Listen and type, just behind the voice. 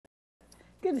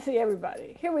Good to see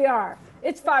everybody. Here we are.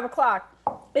 It's 5 o'clock.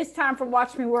 It's time for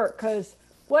Watch Me Work, because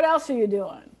what else are you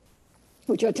doing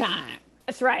with your time?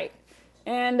 That's right.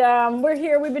 And we're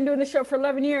here. We've been doing the show for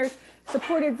 11 years,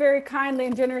 supported very kindly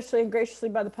and generously and graciously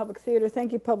by the Public Theater.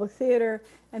 Thank you, Public Theater.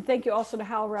 And thank you also to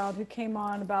HowlRound, who came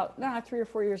on about 3 or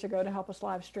 4 years ago to help us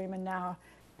live stream, and now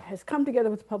has come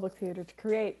together with the Public Theater to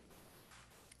create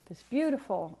this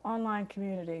beautiful online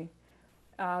community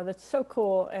that's so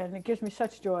cool, and it gives me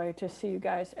such joy to see you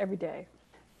guys every day,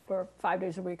 or 5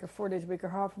 days a week, or 4 days a week, or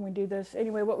how often we do this.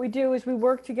 Anyway, what we do is we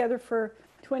work together for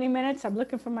 20 minutes. I'm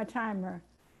looking for my timer.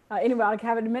 Anyway, I'll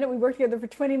have it in a minute. We work together for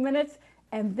 20 minutes,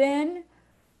 and then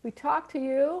we talk to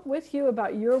you, with you,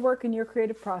 about your work and your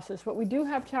creative process. What we do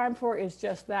have time for is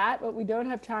just that. What we don't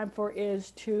have time for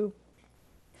is to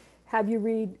have you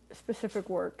read specific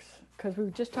works, because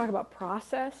we just talked about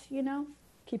process,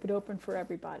 keep it open for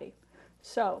everybody.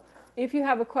 So if you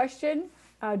have a question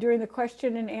during the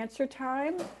question and answer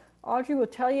time, Audrey will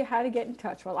tell you how to get in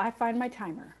touch while I find my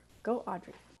timer. Go,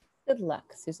 Audrey. Good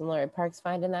luck, Susan Laurie Parks,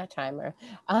 finding that timer.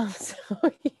 So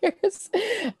here's,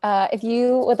 if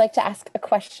you would like to ask a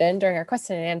question during our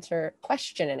question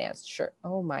and answer,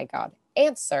 oh my God,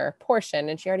 answer portion,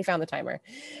 and she already found the timer.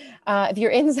 If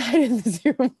you're inside of the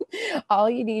Zoom, all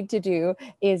you need to do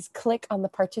is click on the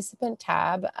participant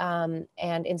tab,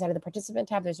 and inside of the participant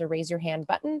tab, there's a raise your hand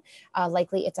button.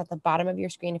 Likely it's at the bottom of your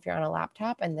screen if you're on a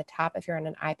laptop, and the top if you're on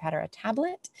an iPad or a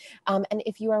tablet. And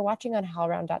if you are watching on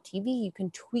HowlRound.tv, you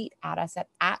can tweet at us at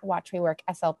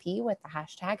WatchMeWorkSLP with the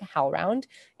hashtag HowlRound,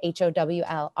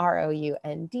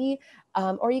 HowlRound,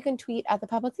 or you can tweet at the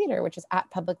Public Theater, which is at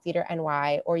Public Theater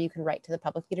NY, or you can write to the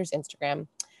Public Theater's Instagram.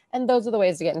 And those are the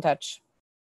ways to get in touch.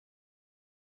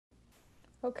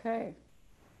 Okay,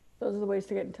 those are the ways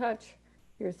to get in touch.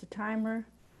 Here's the timer.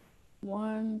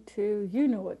 1, 2, you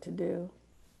know what to do.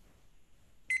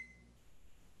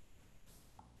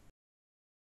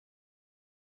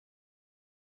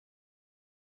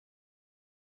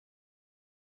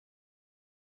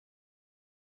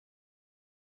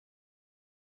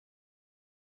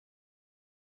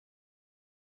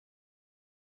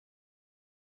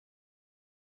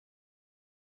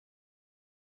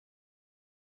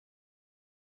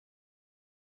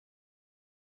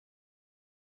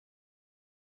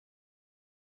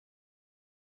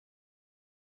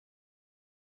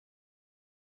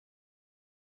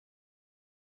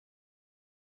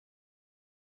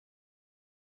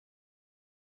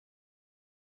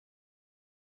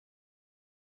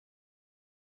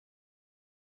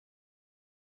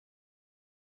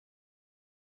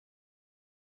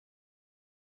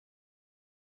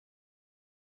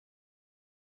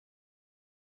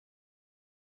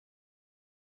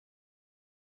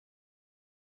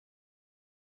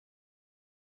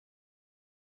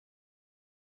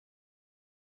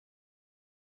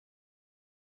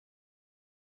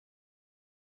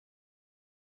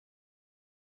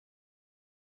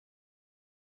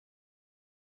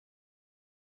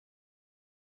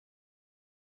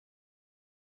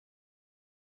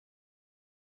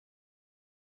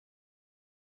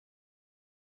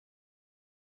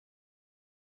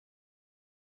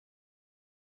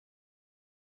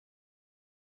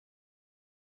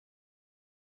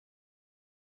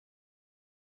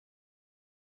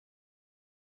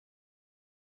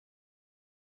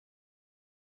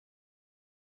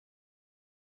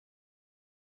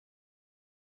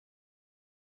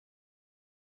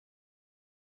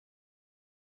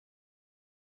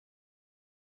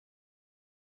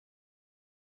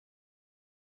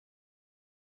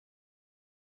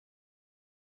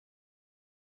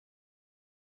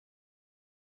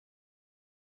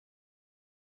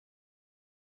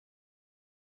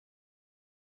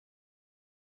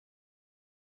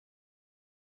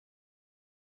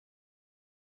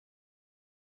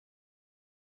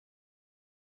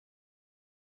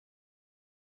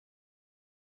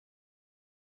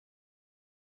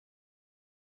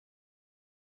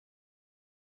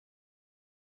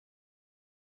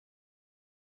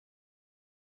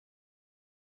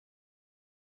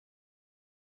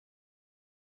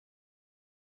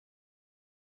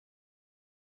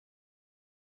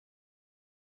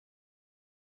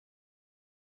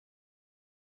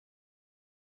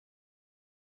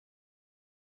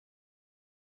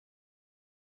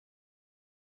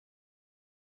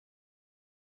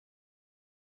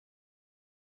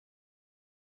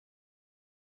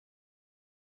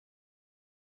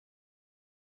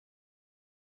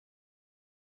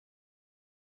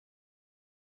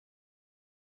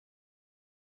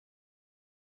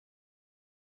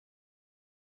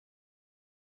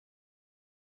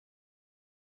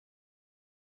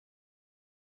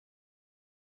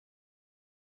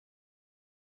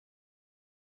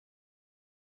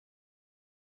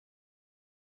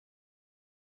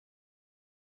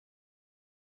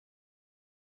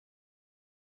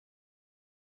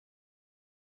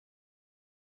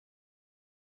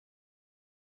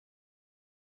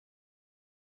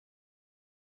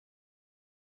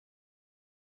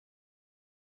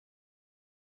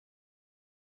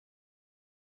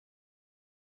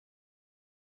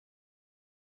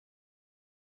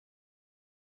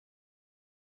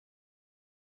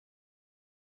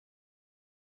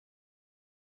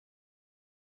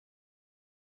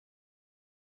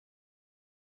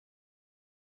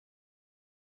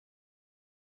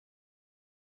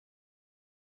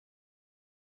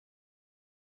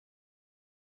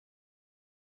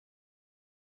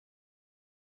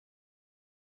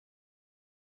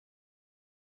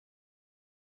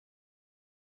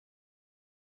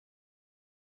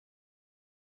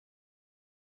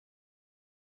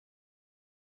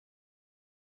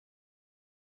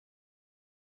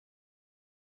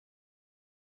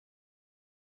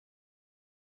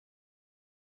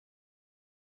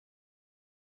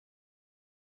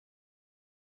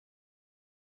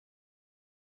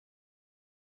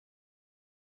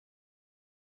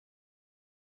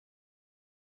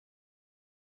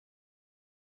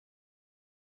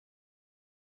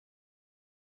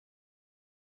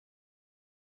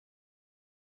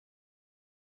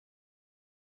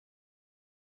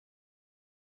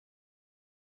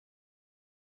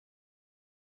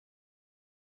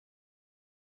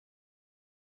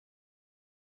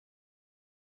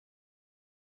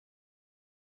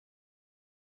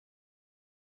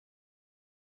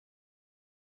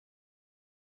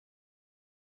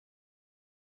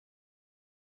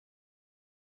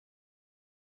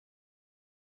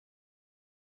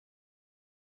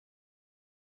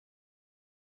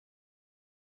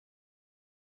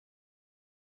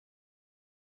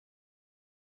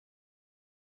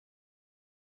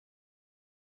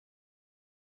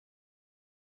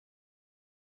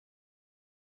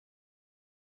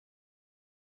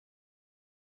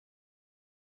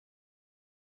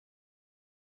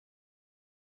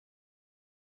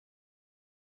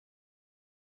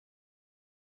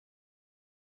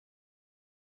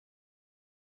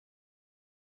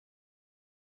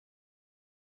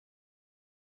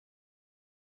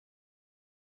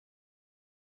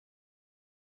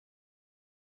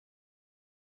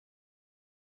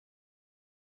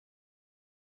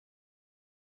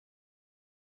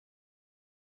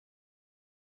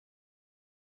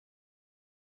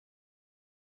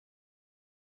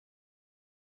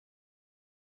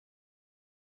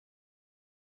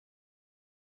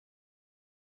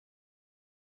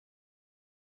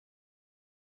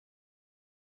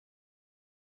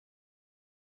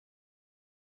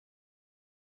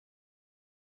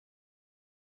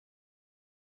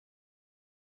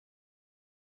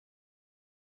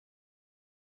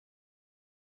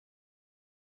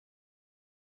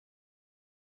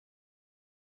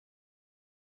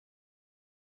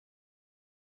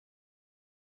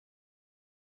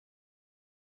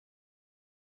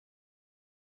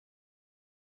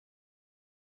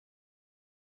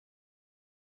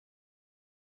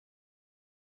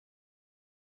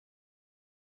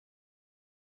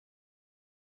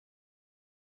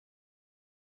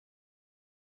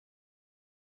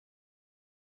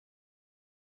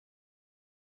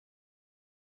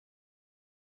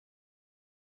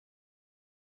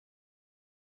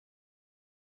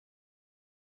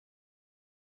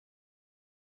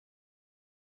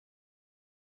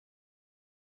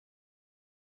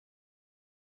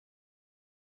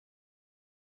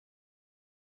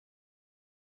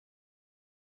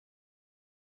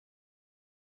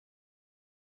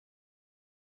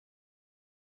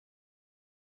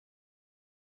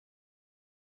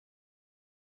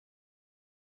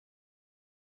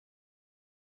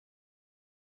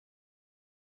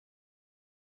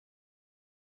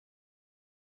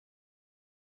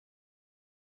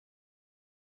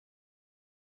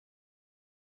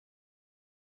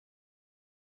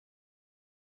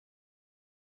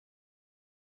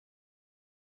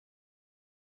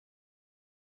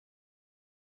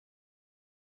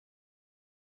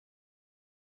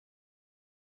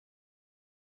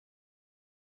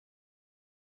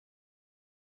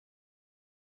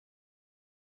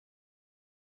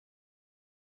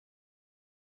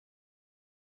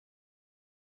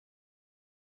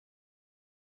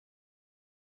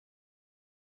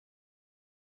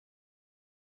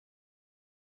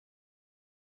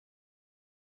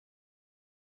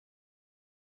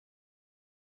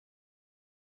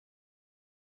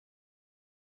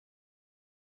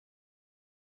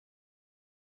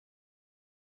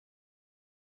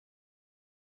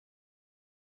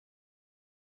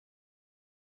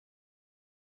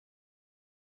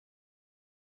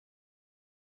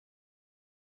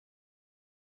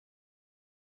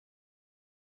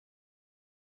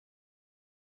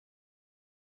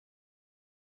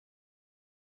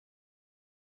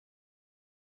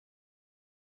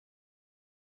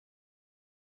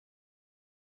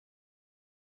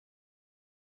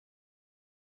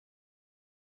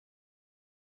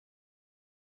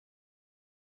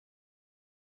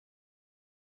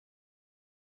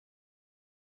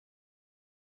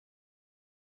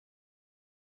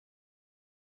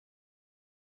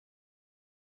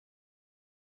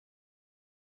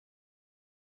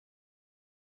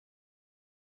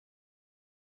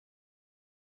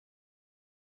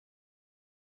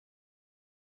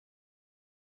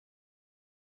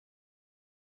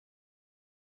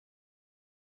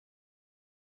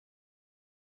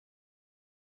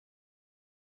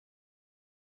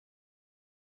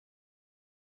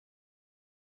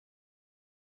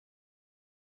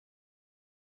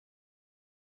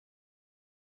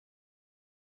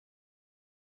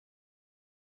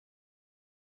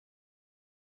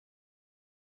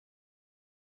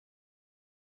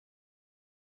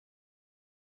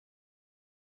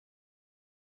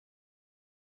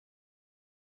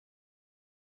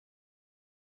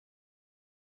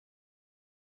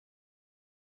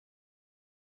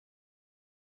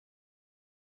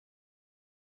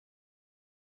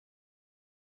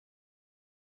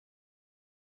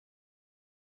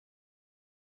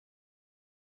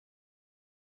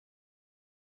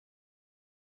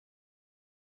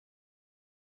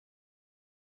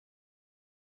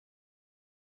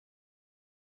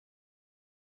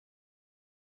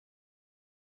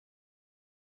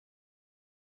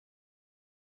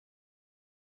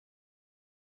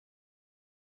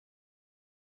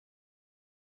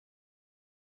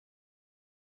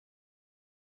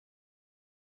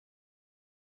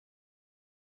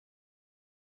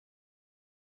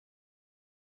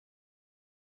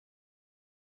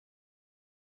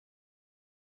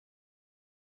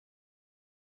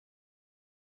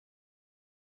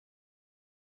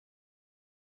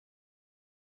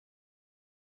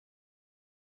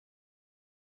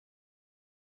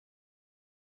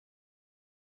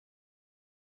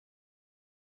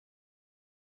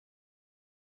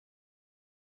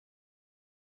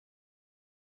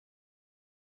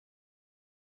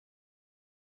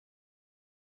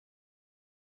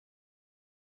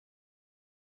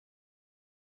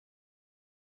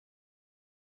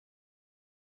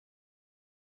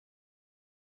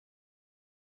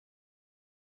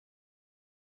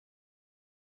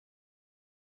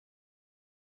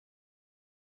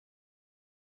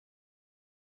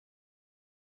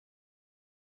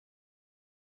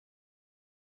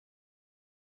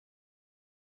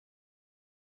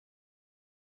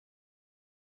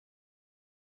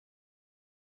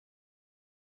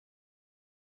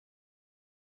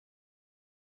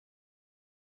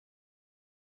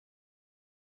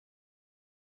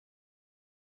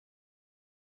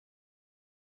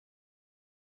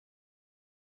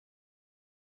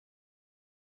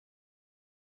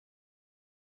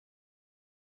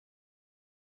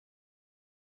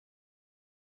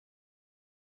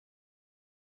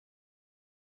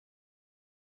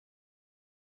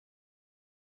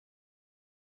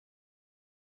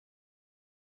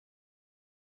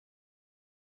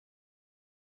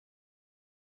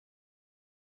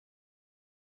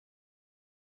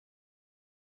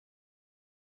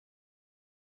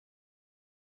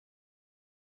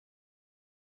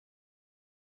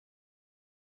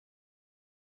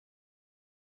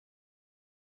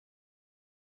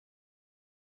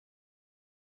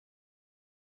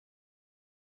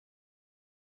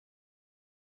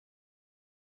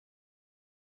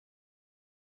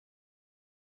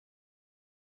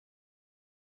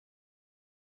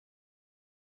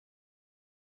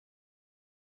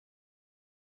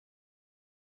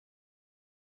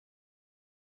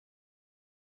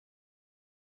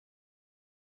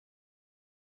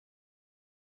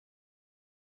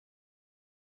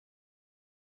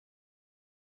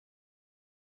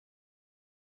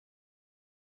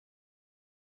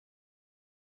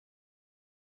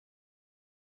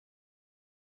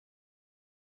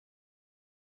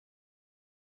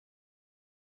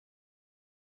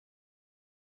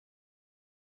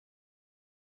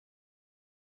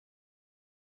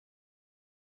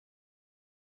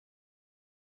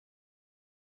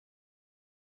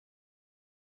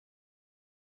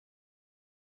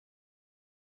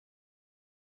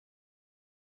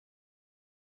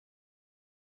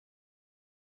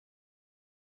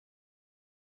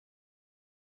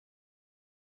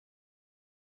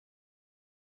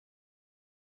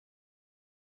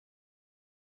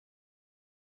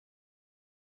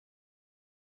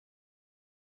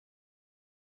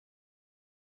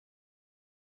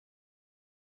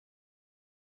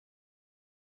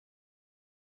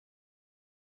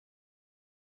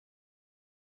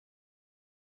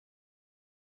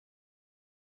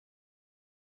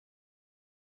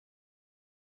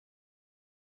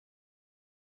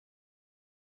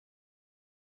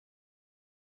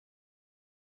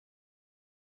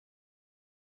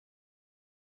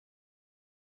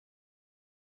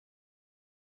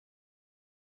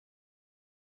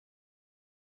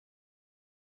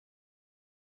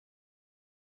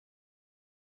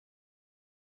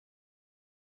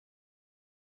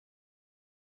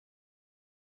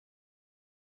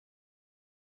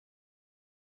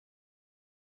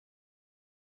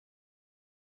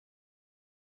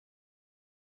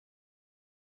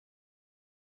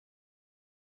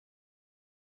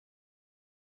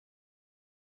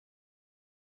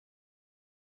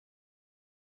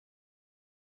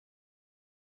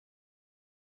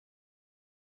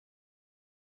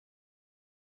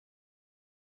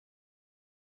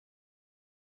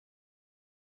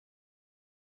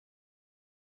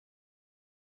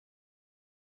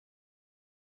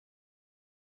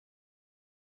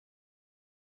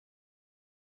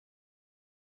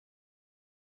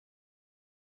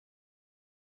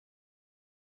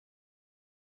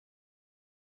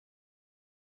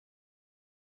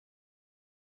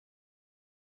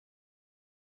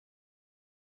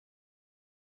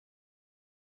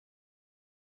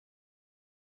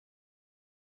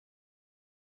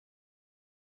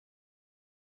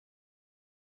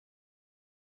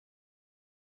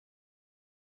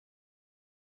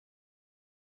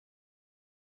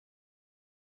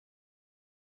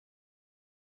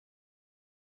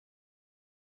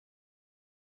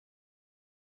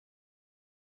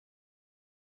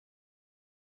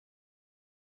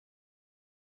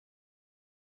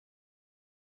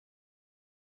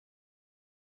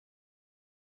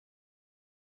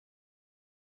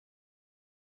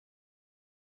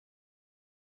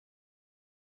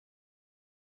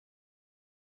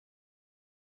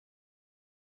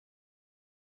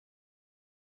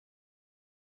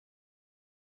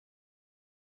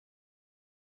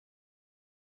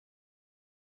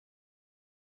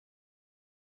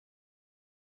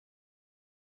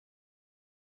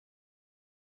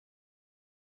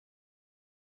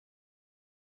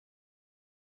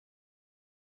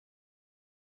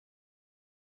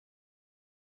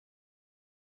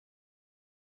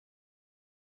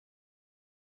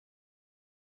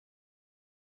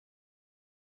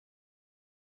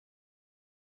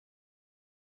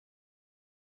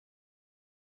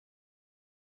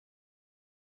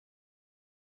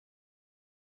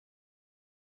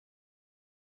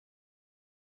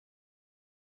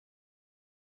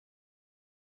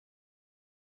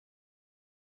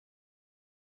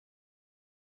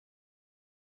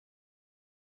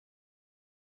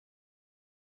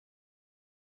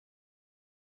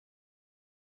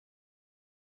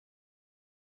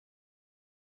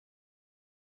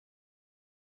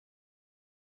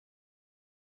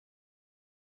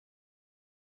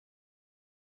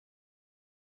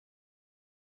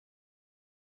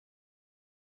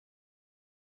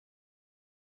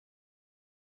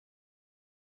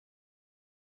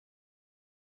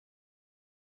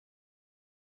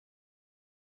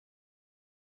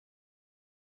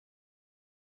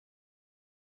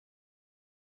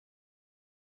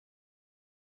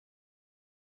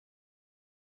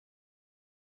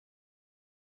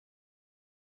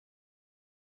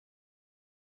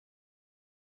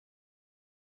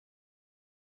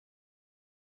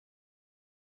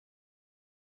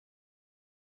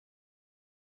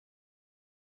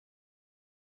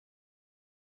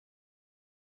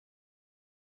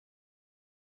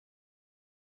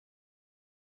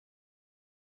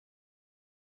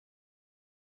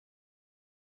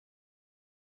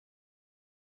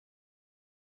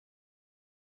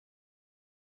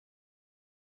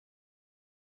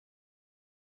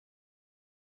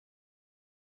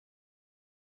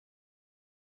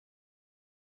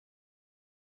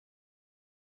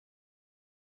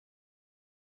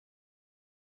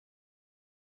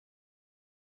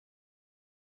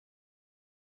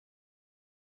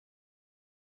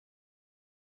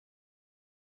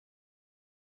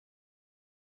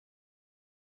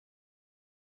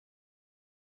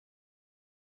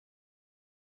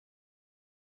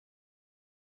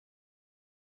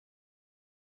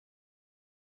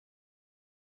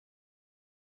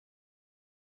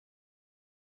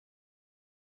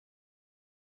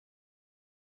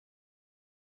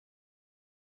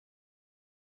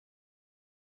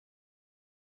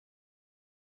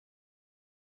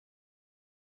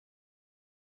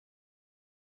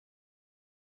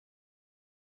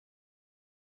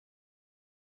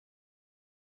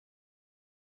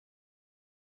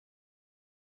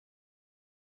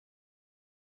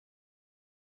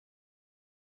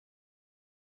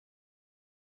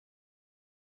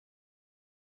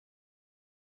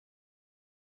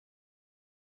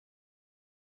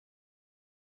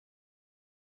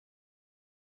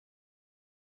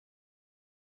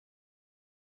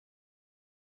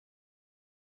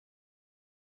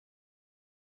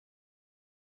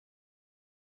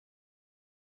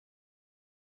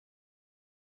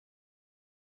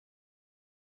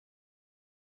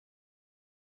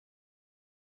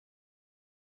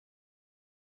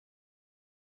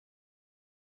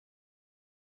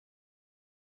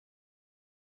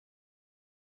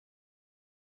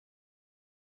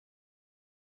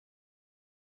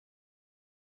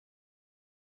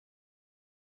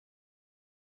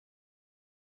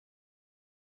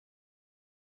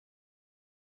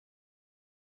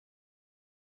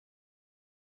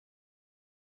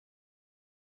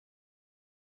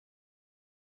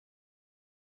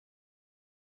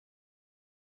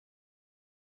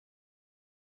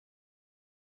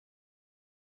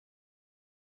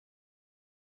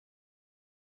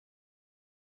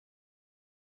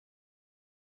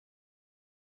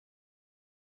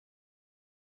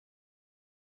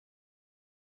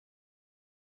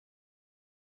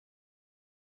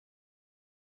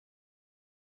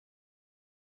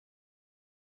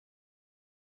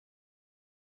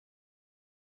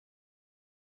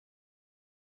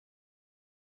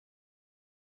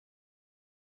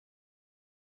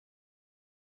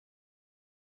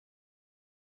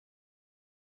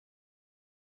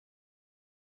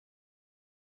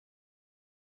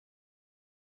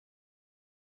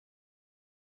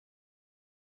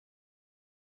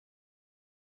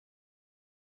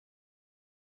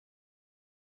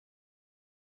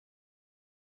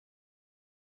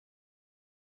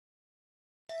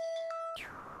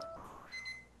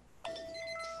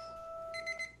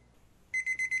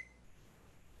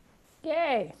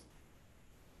 Yay.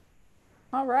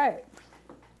 All right.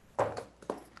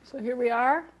 So here we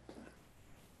are,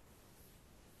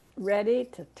 ready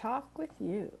to talk with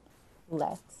you.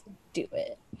 Let's do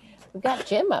it. We've got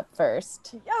Jim up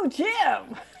first. Yo,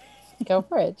 Jim. Go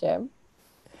for it, Jim.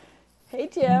 Hey,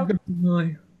 Jim.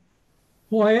 Hi.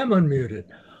 Oh, I am unmuted.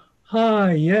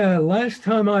 Hi, yeah. Last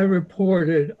time I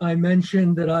reported, I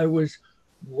mentioned that I was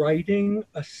writing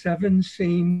a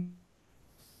 7-scene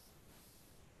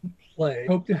play.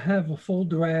 Hope to have a full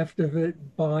draft of it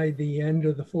by the end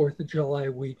of the 4th of July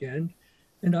weekend.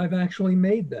 And I've actually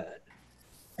made that.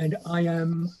 And I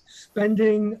am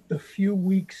spending the few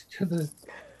weeks to the...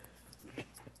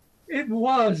 It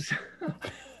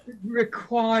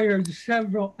required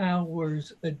several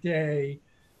hours a day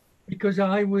because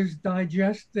I was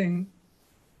digesting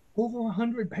over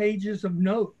 100 pages of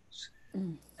notes.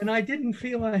 And I didn't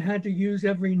feel I had to use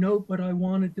every note, but I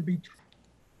wanted to be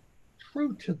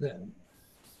true to them.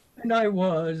 And I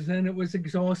was, and it was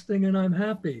exhausting, and I'm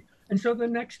happy. And so the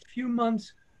next few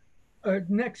months,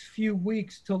 next few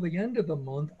weeks till the end of the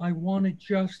month, I want to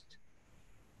just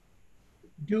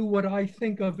do what I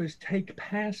think of as take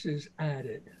passes at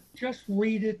it. Just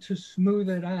read it to smooth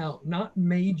it out, not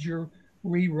major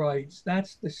rewrites.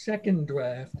 That's the second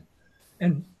draft.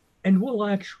 And will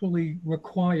actually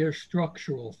require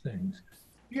structural things.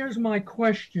 Here's my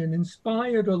question,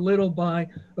 inspired a little by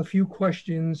a few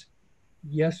questions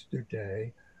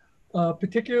yesterday,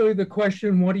 particularly the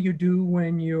question, what do you do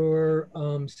when your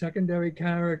secondary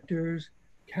characters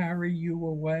carry you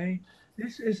away?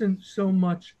 This isn't so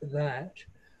much that,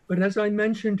 but as I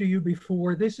mentioned to you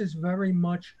before, this is very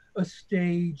much a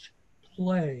stage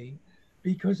play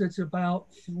because it's about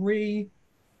 3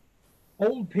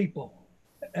 old people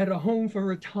at a home for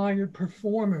retired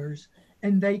performers,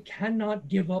 and they cannot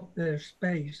give up their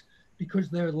space because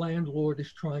their landlord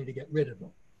is trying to get rid of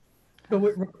them. So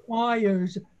it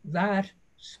requires that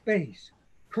space.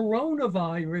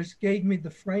 Coronavirus gave me the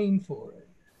frame for it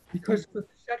because for the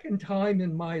second time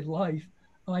in my life,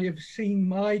 I have seen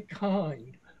my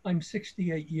kind, I'm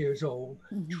 68 years old,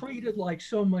 treated like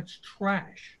so much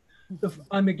trash.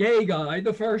 I'm a gay guy.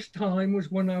 The first time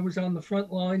was when I was on the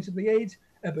front lines of the AIDS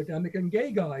epidemic, and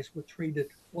gay guys were treated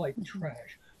like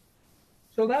trash.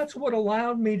 So that's what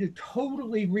allowed me to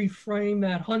totally reframe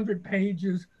that 100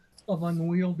 pages of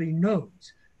unwieldy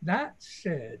notes. That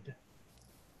said,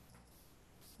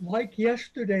 like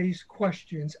yesterday's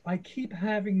questions, I keep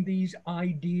having these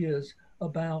ideas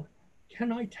about,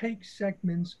 can I take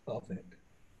segments of it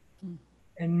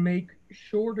and make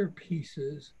shorter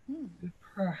pieces that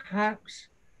perhaps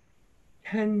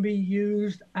can be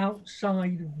used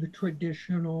outside of the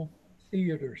traditional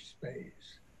theater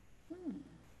space.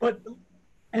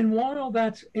 And while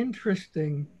that's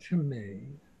interesting to me,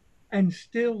 and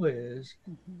still is,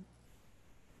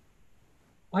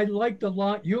 I liked a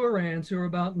lot your answer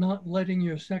about not letting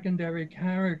your secondary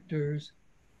characters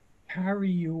carry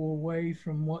you away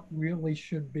from what really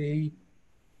should be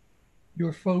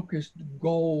your focused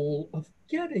goal of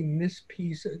getting this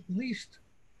piece at least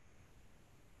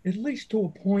to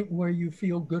a point where you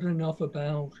feel good enough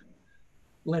about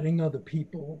letting other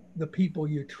people, the people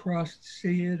you trust,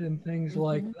 see it and things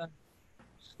like that.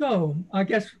 So I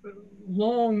guess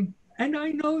and I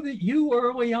know that you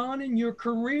early on in your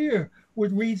career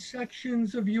would read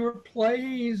sections of your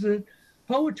plays at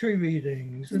poetry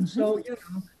readings. And so, you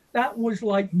know, that was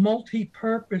like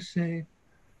multi-purposing.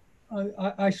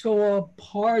 I saw a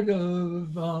part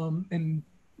of in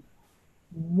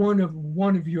one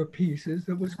of your pieces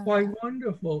that was quite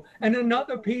wonderful, and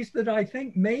another piece that I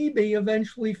think maybe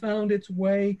eventually found its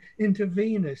way into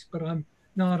Venus, but I'm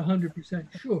not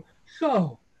 100% sure.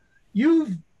 So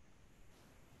you've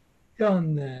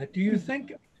done that. Do you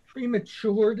think it's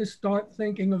premature to start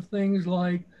thinking of things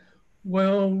like,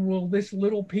 well, will this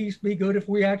little piece be good if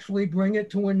we actually bring it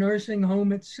to a nursing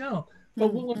home itself?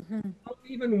 But will it not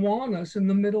even want us in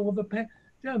the middle of a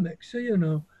pandemic? So, you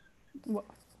know.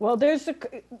 Well,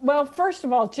 first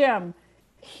of all, Jim,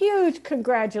 huge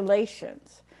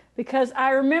congratulations. Because I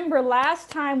remember last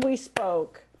time we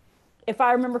spoke, if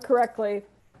I remember correctly,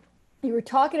 you were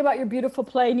talking about your beautiful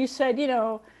play and you said, you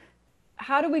know,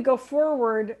 how do we go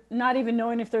forward not even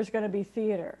knowing if there's going to be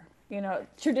theater, you know,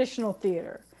 traditional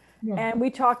theater. Yeah. And we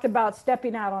talked about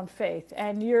stepping out on faith,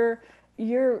 and you're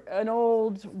an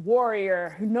old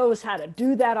warrior who knows how to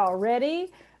do that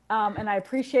already. And I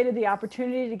appreciated the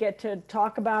opportunity to get to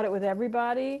talk about it with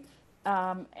everybody.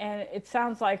 And it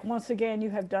sounds like, once again, you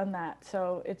have done that.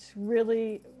 So it's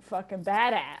really fucking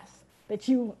badass that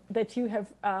you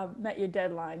have met your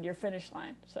deadline, your finish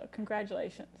line. So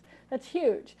congratulations. That's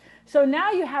huge. So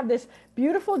now you have this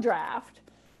beautiful draft.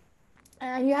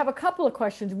 And you have a couple of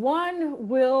questions. One,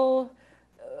 will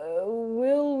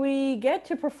we get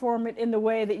to perform it in the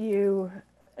way that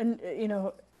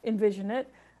envision it?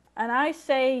 And I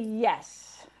say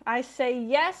yes. I say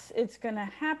yes. It's going to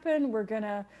happen. We're going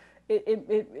to.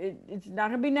 It's not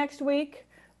going to be next week,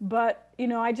 but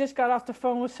I just got off the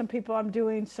phone with some people I'm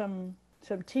doing some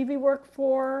TV work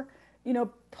for.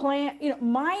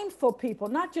 Mindful people,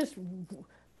 not just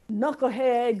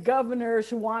knucklehead governors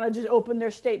who want to just open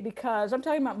their state because. I'm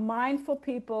talking about mindful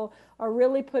people are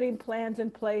really putting plans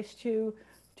in place to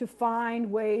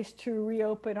find ways to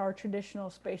reopen our traditional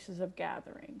spaces of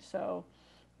gathering. So,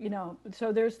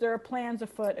 there are plans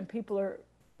afoot and people are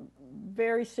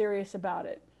very serious about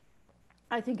it.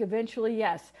 I think eventually,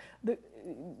 yes,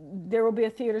 there will be a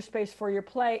theater space for your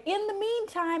play. In the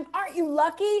meantime, aren't you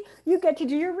lucky? You get to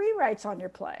do your rewrites on your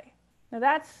play.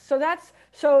 Now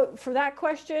so for that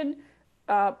question,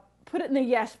 put it in the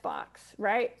yes box,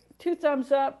 right? 2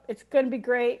 thumbs up. It's going to be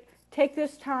great. Take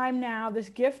this time now, this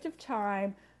gift of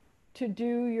time, to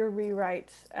do your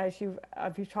rewrites as you've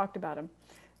talked about them.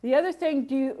 The other thing,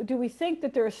 do we think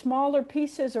that there are smaller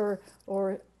pieces or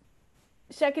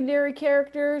secondary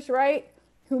characters, right,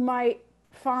 who might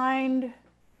find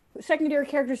secondary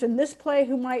characters in this play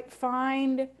who might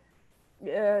find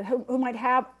who might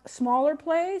have smaller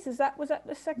plays? Was that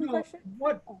the second question?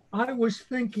 What I was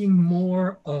thinking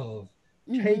more of,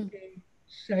 taking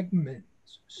segments,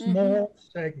 small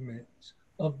segments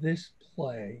of this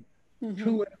play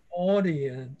to an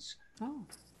audience. Oh.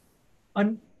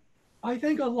 I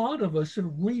think a lot of us are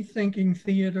rethinking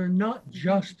theater, not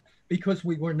just because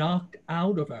we were knocked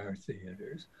out of our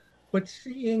theaters, but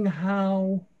seeing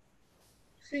the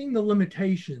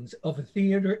limitations of a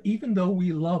theater, even though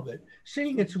we love it,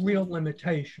 seeing its real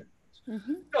limitations.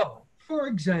 So, for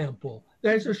example,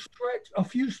 there's a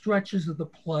few stretches of the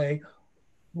play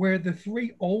where the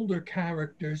 3 older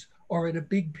characters are at a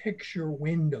big picture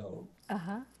window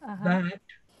that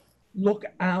look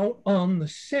out on the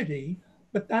city,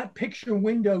 but that picture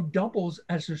window doubles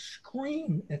as a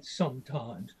screen at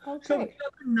sometimes. Okay. So the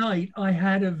other night I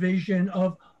had a vision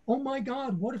of, oh my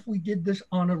God, what if we did this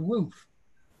on a roof?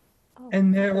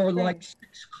 And there are like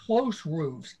 6 close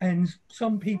roofs, and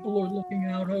some people are looking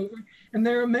out over, and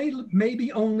there are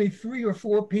maybe only 3 or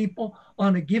 4 people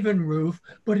on a given roof.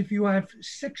 But if you have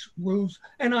 6 roofs,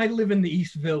 and I live in the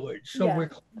East Village, so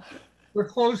we're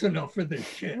close enough for this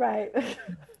shit. Right.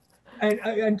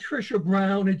 And Trisha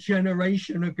Brown a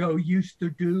generation ago used to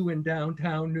do in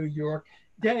downtown New York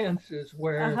dances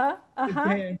where the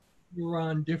dancers were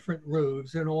on different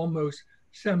roofs and almost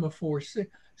semaphore.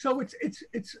 So it's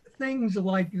things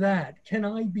like that. Can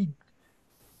I be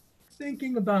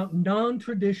thinking about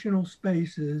non-traditional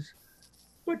spaces?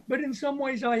 But in some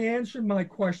ways I answered my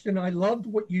question. I loved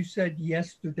what you said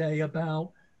yesterday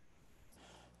about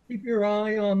keep your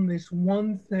eye on this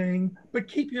one thing, but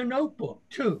keep your notebook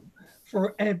too,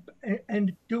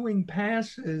 and doing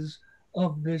passes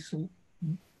of this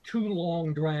too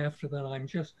long draft that I'm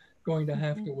just going to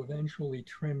have to eventually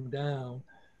trim down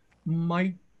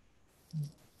might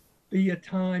be a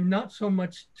time not so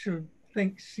much to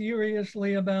think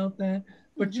seriously about that,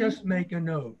 but just make a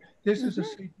note. This is a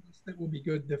sequence that will be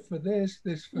good for this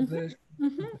for this.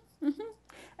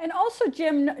 And also,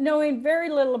 Jim, knowing very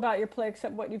little about your play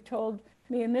except what you've told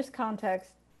me in this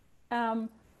context, you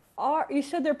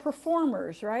said they're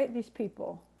performers, right? These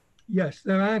people. Yes,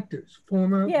 they're actors.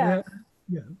 Former. Yeah.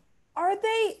 Yeah. Are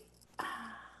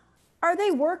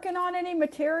they working on any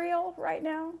material right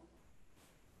now?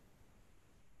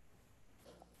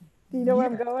 Do you know where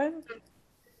I'm going?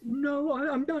 No,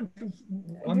 I'm not.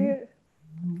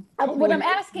 What I'm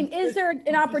asking, is there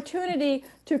an opportunity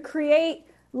to create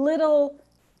little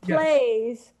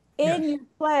plays in your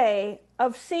play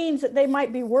of scenes that they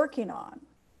might be working on?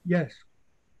 Yes.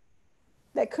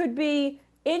 That could be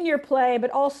in your play,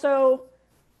 but also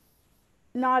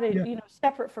not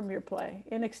separate from your play,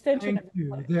 an extension of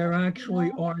your play. There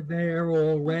actually are there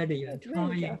already and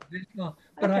trying this on,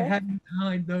 but I hadn't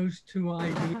tied those 2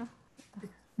 ideas.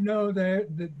 No,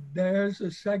 there's a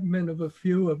segment of a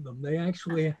few of them. They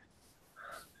actually,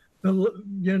 the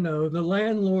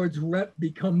landlord's rep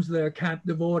becomes their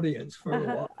captive audience for a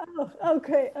while. Oh,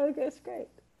 okay. That's great.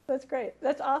 That's great.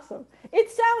 That's awesome. It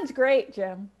sounds great,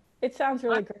 Jim. It sounds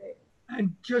really great.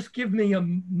 And just give me a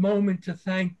moment to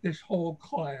thank this whole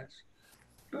class.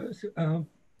 Because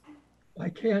I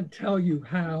can't tell you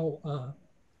how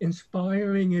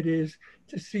inspiring it is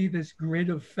to see this grid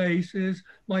of faces.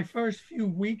 My first few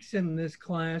weeks in this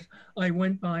class, I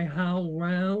went by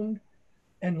HowlRound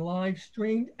and live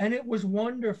streamed, and it was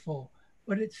wonderful,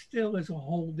 but it still is a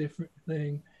whole different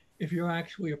thing. if you're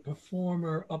actually a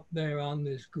performer up there on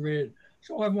this grid.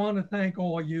 So I want to thank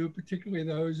all you, particularly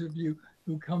those of you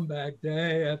who come back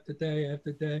day after day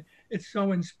after day. It's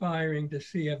so inspiring to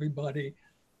see everybody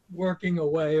working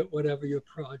away at whatever your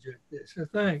project is. So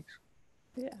thanks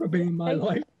for being my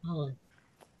lifeline.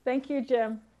 Thank you,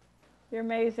 Jim. You're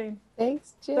amazing.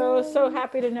 Thanks, Jim. So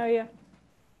happy to know you.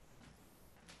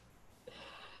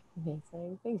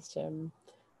 Amazing. Thanks, Jim.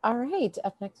 All right.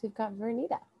 Up next, we've got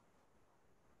Vernita.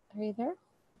 Are you there?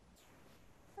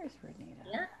 Where's Vernita?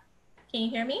 Yeah. Can you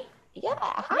hear me? Yeah.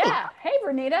 Hi. Yeah. Hey,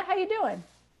 Vernita. How you doing?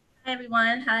 Hi,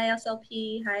 everyone. Hi,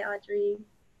 SLP. Hi, Audrey.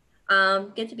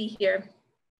 Good to be here.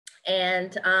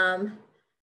 And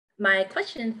my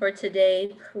question for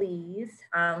today, please,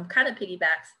 kind of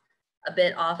piggybacks a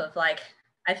bit off of like,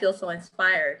 I feel so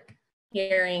inspired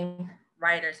hearing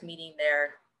writers meeting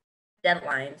their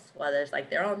deadlines, whether it's like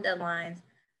their own deadlines.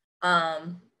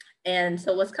 And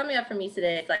so what's coming up for me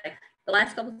today is like the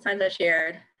last couple of times I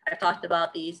shared, I've talked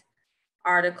about these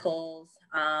articles,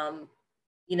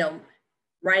 you know,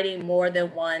 writing more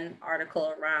than one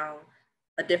article around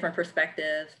a different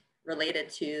perspective related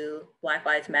to Black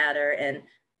Lives Matter. And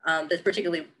this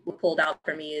particularly pulled out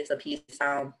for me is a piece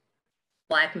on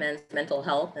Black men's mental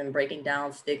health and breaking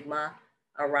down stigma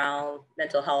around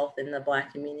mental health in the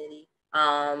Black community.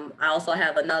 I also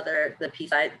have the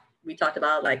piece we talked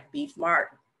about, like be smart,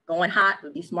 going hot,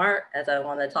 but be smart, as I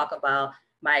want to talk about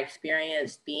my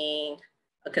experience being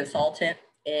a consultant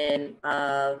in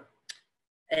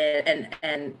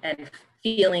and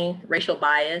feeling racial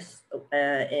bias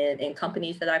in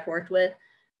companies that I've worked with.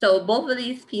 So both of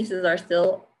these pieces are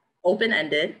still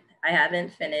open-ended. I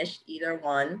haven't finished either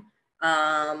one.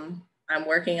 I'm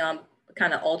working on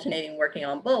kind of alternating working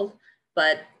on both,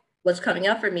 but what's coming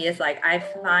up for me is like, I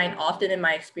find often in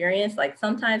my experience, like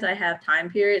sometimes I have time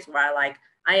periods where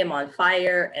I am on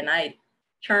fire and I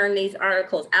churn these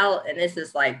articles out and it's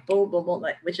just like boom, boom, boom,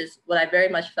 like, which is what I very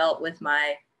much felt with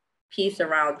my piece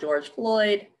around George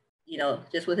Floyd, you know,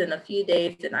 just within a few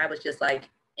days. And I was just like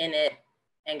in it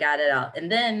and got it out.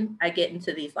 And then I get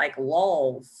into these like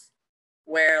lulls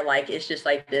where like, it's just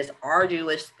like this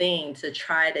arduous thing to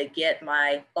try to get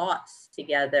my thoughts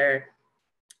together.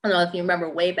 I don't know if you remember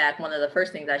way back, one of the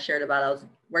first things I shared about, I was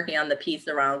working on the piece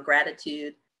around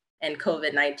gratitude and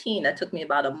COVID-19. That took me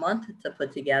about a month to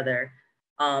put together,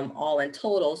 all in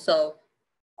total. So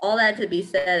all that to be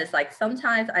said, is like,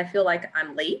 sometimes I feel like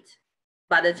I'm late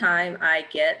by the time I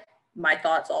get my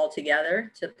thoughts all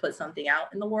together to put something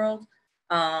out in the world.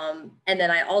 And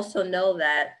then I also know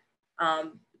that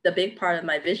the big part of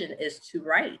my vision is to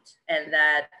write, and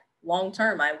that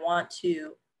long-term, I want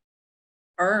to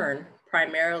earn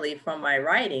primarily from my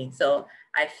writing. So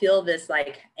I feel this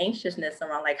like anxiousness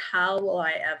around like, how will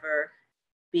I ever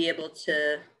be able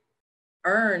to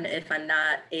earn if I'm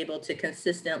not able to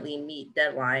consistently meet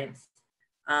deadlines,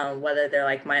 whether they're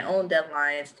like my own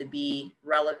deadlines to be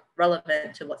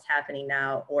relevant to what's happening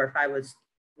now, or if I was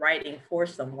writing for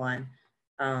someone,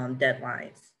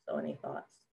 deadlines. So any thoughts?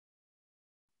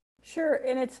 Sure,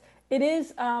 and it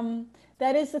is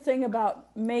that is the thing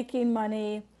about making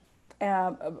money,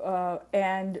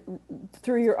 and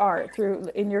through your art,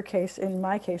 in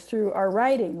my case, through our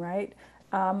writing, right?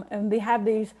 And they have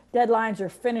these deadlines or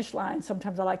finish lines.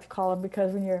 Sometimes I like to call them,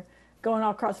 because when you're going all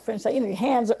across the finish line, you know, your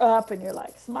hands are up and you're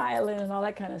like smiling and all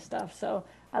that kind of stuff. So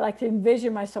I like to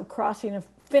envision myself crossing a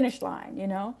finish line, you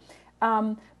know.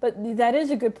 But that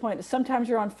is a good point. Sometimes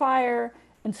you're on fire,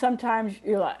 and sometimes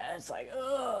you're like, it's like,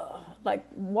 ugh, like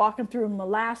walking through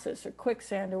molasses or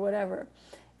quicksand or whatever.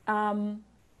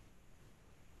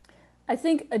 I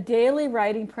think a daily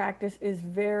writing practice is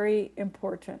very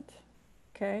important,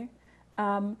 okay?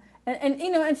 And you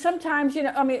know, and sometimes, you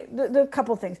know, I mean, the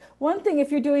couple things. One thing,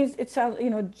 if you're doing, it sounds, you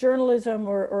know, journalism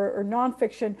or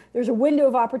nonfiction, there's a window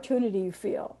of opportunity you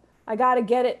feel. I gotta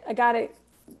get it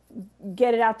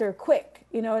out there quick,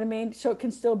 you know what I mean? So it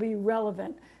can still be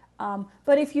relevant.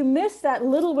 But if you miss that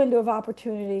little window of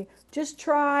opportunity, just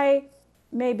try,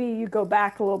 maybe you go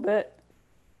back a little bit,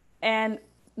 and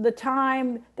the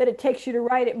time that it takes you to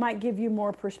write, it might give you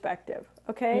more perspective,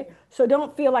 okay? Mm-hmm. So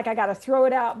don't feel like I got to throw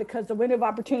it out because the window of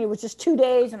opportunity was just 2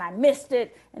 days and I missed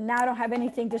it and now I don't have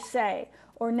anything to say,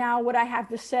 or now what I have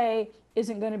to say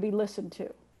isn't going to be listened to.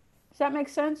 Does that make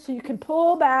sense? So you can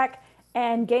pull back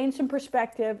and gain some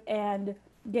perspective and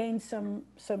gain some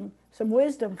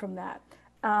wisdom from that.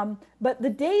 But the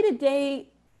day-to-day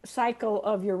cycle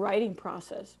of your writing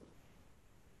process,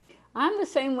 I'm the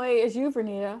same way as you,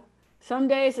 Vernita. Some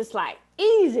days it's like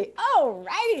easy. Oh,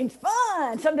 writing's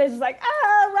fun. Some days it's like,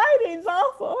 writing's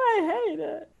awful. I hate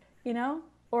it. You know?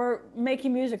 or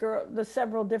making music, or the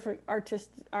several different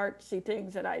artsy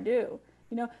things that I do.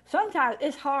 You know, sometimes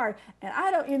it's hard, and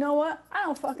I don't, you know what? I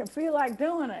don't fucking feel like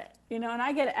doing it. You know, and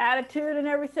I get attitude and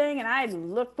everything, and I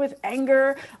look with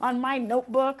anger on my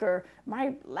notebook or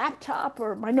my laptop,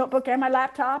 or my notebook and my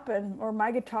laptop, and or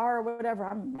my guitar or whatever.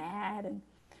 I'm mad,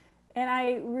 and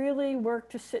I really work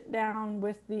to sit down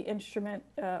with the instrument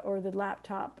or the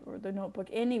laptop or the notebook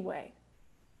anyway.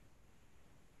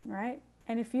 Right?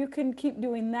 And if you can keep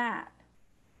doing that,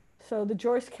 so the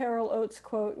Joyce Carol Oates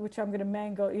quote, which I'm going to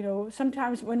mango, you know,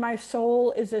 sometimes when my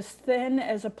soul is as thin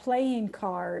as a playing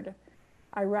card,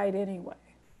 I write anyway.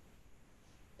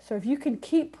 So if you can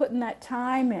keep putting that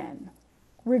time in,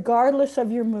 regardless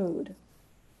of your mood,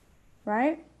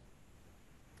 right?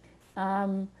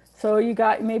 So you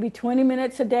got maybe 20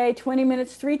 minutes a day, 20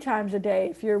 minutes 3 times a day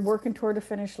if you're working toward a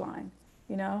finish line,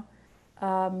 you know?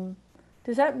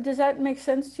 Does that make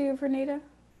sense to you, Vernita?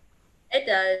 It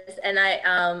does, and I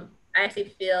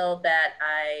actually feel that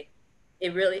I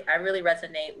really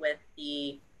resonate with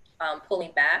the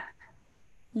pulling back,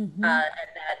 and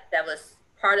that was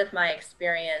part of my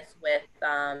experience with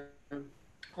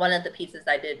one of the pieces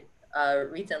I did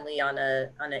recently on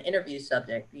an interview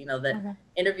subject. You know, the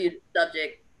interview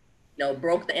subject, you know,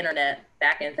 broke the internet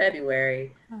back in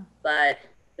February, but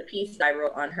the piece I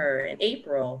wrote on her in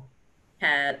April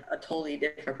had a totally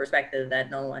different perspective that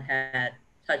no one had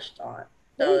touched on.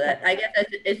 So that, I guess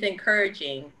it's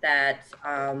encouraging that,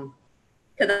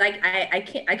 because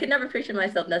I could never picture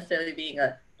myself necessarily being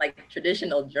a like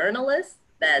traditional journalist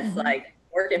that's like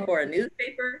working for a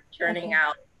newspaper, churning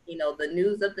out, you know, the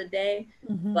news of the day.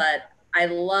 But I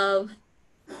love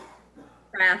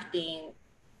crafting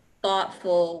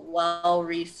thoughtful,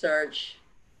 well-researched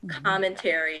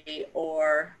commentary,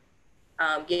 or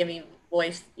giving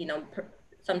voice, you know,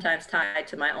 sometimes tied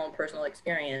to my own personal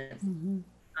experience,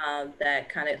 that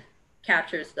kind of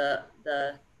captures the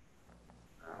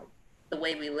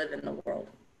way we live in the world.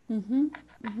 I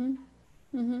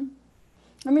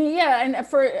mean, yeah, and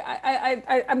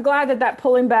I'm glad that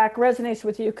pulling back resonates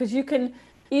with you, because you can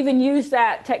even use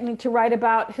that technique to write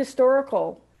about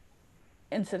historical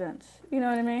incidents. You know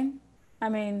what I mean? I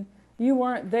mean, you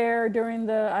weren't there during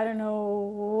the, I don't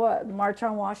know what, March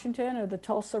on Washington or the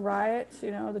Tulsa riots, you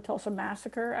know, the Tulsa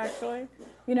massacre, actually,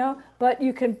 you know, but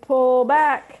you can pull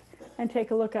back and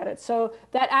take a look at it. So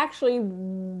that actually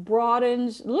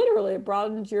literally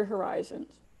broadens your horizons.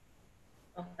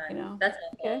 Okay, you know? That's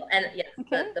helpful. And yes,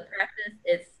 the practice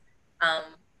is,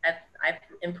 I've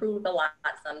improved a lot.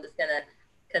 So I'm just gonna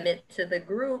commit to the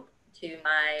group, to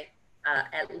my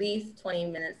at least 20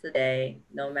 minutes a day,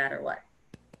 no matter what.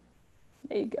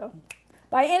 There you go.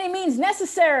 By any means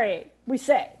necessary, we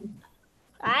say.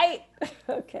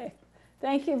 Okay.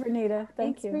 Thank you, Vernita.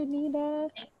 Thanks, Vernita.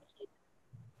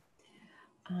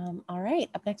 All right.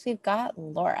 Up next, we've got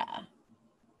Laura.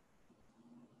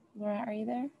 Laura, are you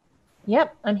there?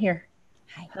 Yep, I'm here.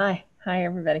 Hi. Hi,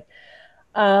 everybody.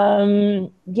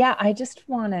 Yeah, I just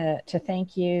want to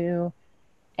thank you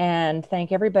and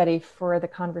thank everybody for the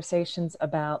conversations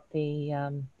about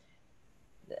the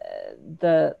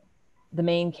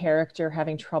main character,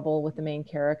 having trouble with the main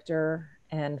character,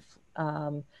 and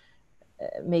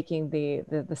making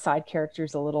the side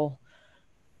characters a little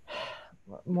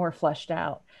more fleshed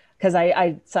out. Because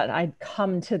I'd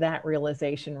come to that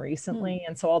realization recently.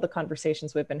 And so all the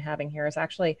conversations we've been having here has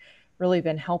actually really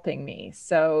been helping me.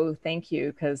 So thank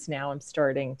you, because now I'm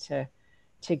starting to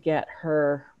get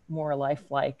her more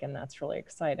lifelike, and that's really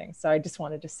exciting. So I just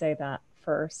wanted to say that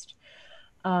first.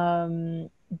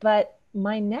 But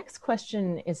my next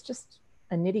question is just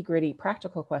a nitty-gritty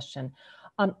practical question.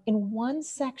 In one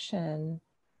section,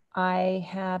 I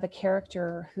have a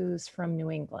character who's from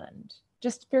New England,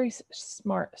 just very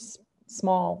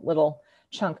small little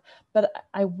chunk, but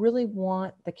I really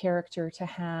want the character to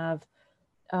have,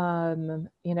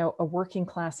 you know, a working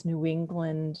class New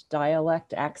England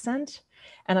dialect accent.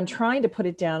 And I'm trying to put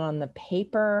it down on the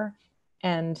paper,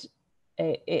 and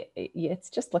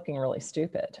it's just looking really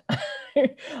stupid.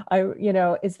 You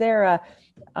know, is there a,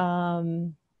 I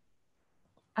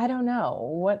don't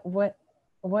know, what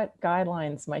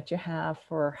guidelines might you have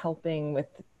for helping with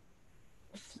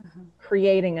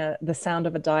creating the sound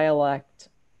of a dialect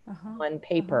on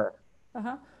paper?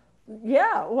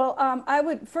 Yeah, well, I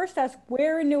would first ask,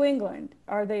 where in New England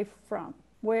are they from?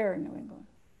 Where in New England?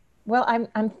 Well,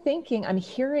 I'm thinking, I'm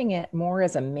hearing it more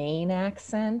as a Maine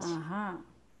accent.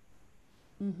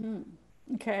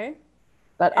 Okay.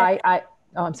 But oh,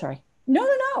 I'm sorry.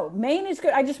 No. Maine is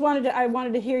good. I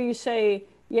wanted to hear you say,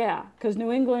 yeah, because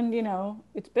New England, you know,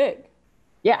 it's big.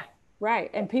 Yeah. Right.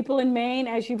 And people in Maine,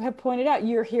 as you have pointed out,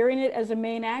 you're hearing it as a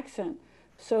Maine accent.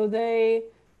 So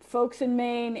folks in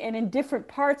Maine and in different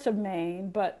parts of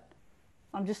Maine, but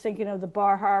I'm just thinking of the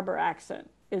Bar Harbor accent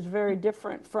is very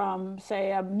different from,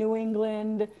 say, a New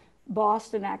England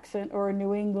Boston accent or a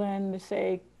New England,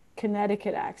 say,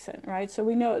 Connecticut accent, right? So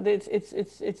we know that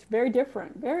it's very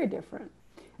different, very different.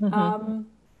 Mhm.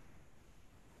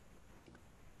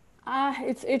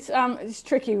 It's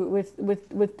tricky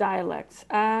with dialects.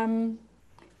 I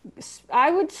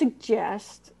would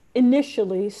suggest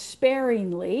initially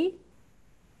sparingly,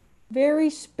 very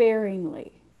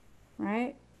sparingly,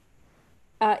 right?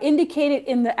 Indicate it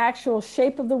in the actual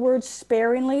shape of the word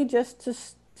sparingly, just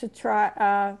to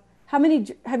try. How many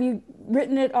have you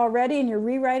written it already, and you're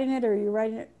rewriting it, or are you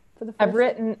writing it for the first?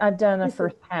 I've done a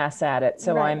first pass at it,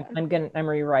 so Right. I'm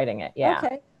rewriting it.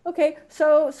 Yeah. Okay.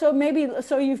 So maybe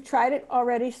you've tried it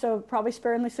already, so probably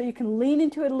sparingly, so you can lean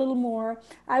into it a little more.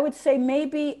 I would say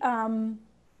maybe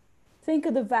think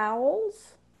of the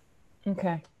vowels.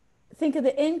 Okay. Think of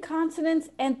the end consonants,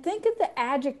 and think of the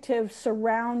adjectives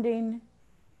surrounding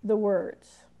the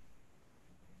words.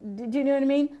 Do you know what I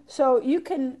mean? So you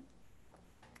can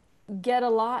get a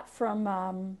lot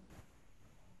from,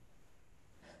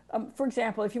 for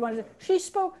example, if you wanted to,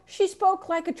 she spoke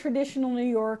like a traditional New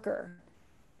Yorker.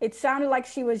 It sounded like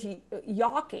she was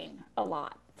yawking a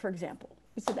lot, for example.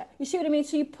 You said that. You see what I mean?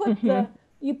 So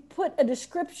you put a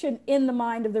description in the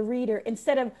mind of the reader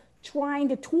instead of trying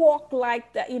to talk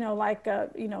like that, like a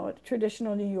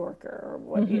traditional New Yorker or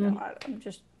what, I'm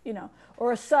just,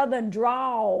 or a Southern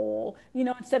drawl,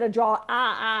 instead of draw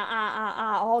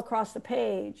all across the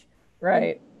page.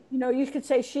 Right. And, you could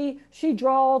say she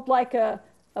drawled like a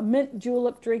mint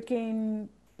julep drinking,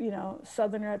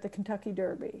 Southerner at the Kentucky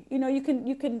Derby. You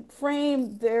can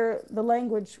frame the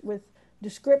language with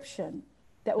description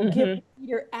that will give the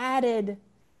reader added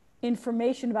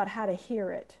information about how to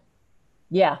hear it.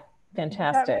 Yeah.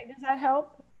 Fantastic. Does that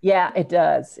help? Yeah, it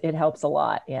does. It helps a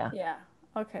lot. Yeah. Yeah.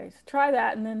 Okay. So try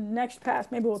that, and then next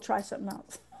pass, maybe we'll try something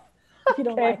else if you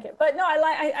don't like it. But no,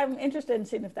 I'm interested in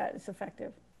seeing if that is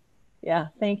effective. Yeah.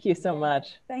 Thank you so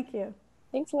much. Thank you.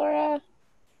 Thanks, Laura.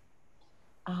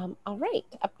 All right.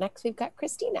 Up next, we've got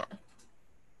Christina.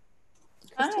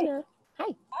 Christina.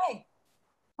 Hi. Hi.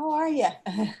 How are you?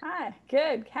 Hi.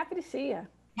 Good. Happy to see you.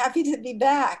 Happy to be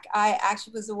back. I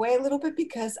actually was away a little bit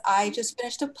because I just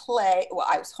finished a play. Well,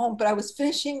 I was home, but I was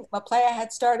finishing a play I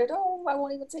had started, I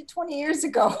won't even say 20 years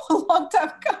ago, a long time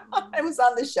ago. It was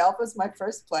on the shelf. It was my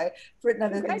first play. I've written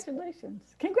other things. Congratulations.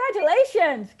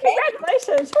 Congratulations.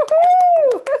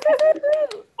 Woohoo!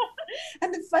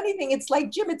 And the funny thing, it's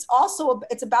like, Jim, it's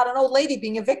about an old lady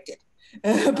being evicted.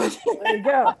 But there you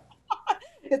go.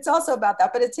 It's also about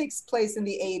that, but it takes place in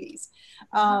the 80s.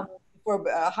 For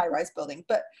a high-rise building,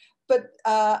 but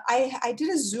I did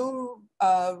a Zoom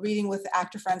reading with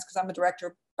actor friends because I'm a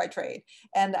director by trade,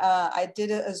 and I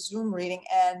did a Zoom reading,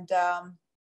 and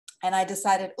I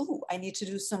decided, I need to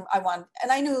do some.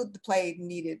 And I knew the play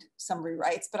needed some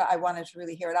rewrites, but I wanted to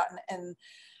really hear it out, and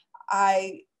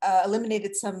I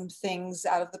eliminated some things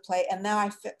out of the play, and now I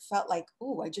felt like,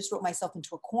 I just wrote myself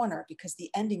into a corner because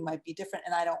the ending might be different,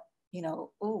 and I don't,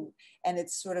 and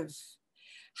it's sort of.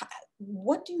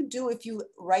 What do you do if you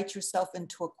write yourself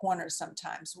into a corner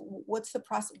sometimes? What's the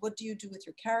process? What do you do with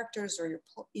your characters or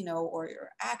or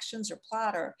your actions or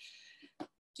plot, or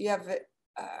do you have it?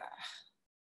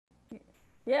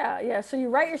 Yeah. So you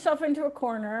write yourself into a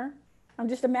corner. I'm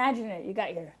just imagining it.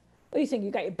 What do you think? You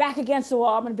got your back against the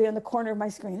wall. I'm going to be on the corner of my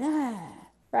screen.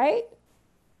 Right?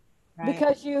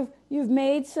 Because you've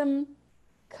made some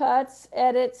cuts,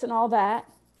 edits, and all that.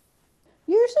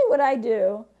 Usually what I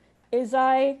do is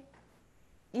I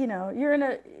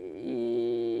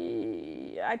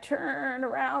turn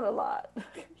around a lot.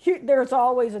 There's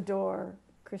always a door,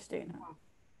 Christina.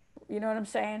 You know what I'm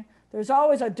saying? There's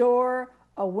always a door,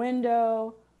 a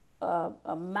window, a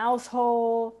mouse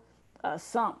hole,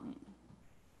 something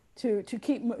to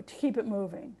keep it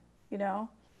moving, Right.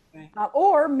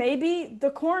 Or maybe the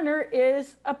corner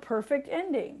is a perfect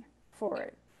ending for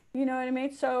it. You know what I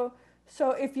mean? So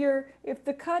if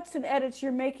the cuts and edits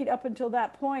you're making up until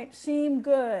that point seem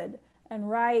good and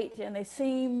right, and they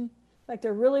seem like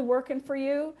they're really working for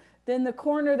you, then the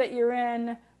corner that you're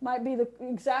in might be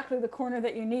exactly the corner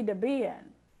that you need to be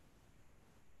in,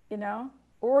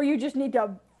 or you just need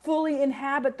to fully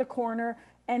inhabit the corner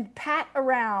and pat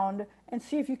around and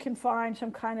see if you can find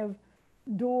some kind of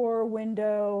door,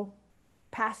 window,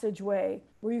 passageway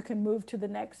where you can move to the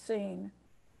next scene,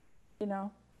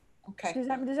 Okay. Does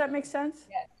that make sense?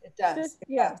 Yeah, it does.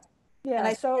 Yeah. And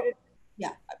I'm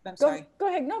sorry. Go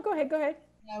ahead. No, go ahead.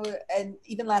 And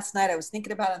even last night I was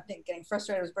thinking about it and getting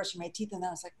frustrated. I was brushing my teeth, and then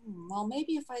I was like, well,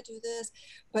 maybe if I do this,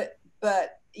 but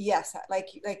but yes, like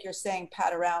you're saying,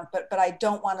 pat around, but I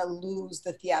don't want to lose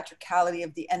the theatricality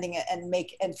of the ending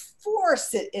and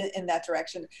force it in that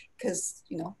direction, because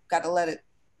got to let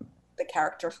the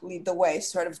character lead the way,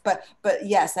 sort of. But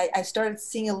yes, I started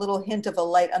seeing a little hint of a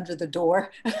light under the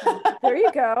door. There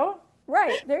you go.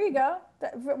 Right, there you go.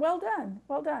 Well done,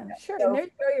 well done. Sure, So, and there you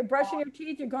go. You're brushing your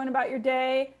teeth. You're going about your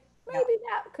day. Maybe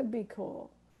that could be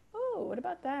cool. Oh, what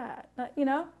about that?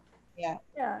 Yeah.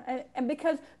 Yeah, and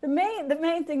because the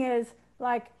main thing is,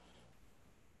 like,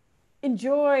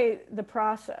 enjoy the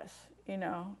process,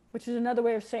 which is another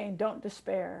way of saying don't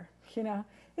despair.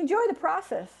 Enjoy the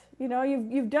process.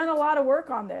 You've done a lot of work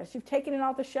on this. You've taken it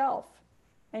off the shelf,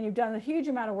 and you've done a huge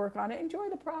amount of work on it. Enjoy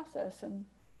the process. And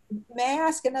may I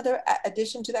ask another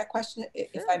addition to that question,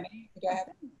 if I may? Do I have?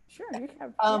 Sure, you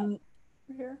have.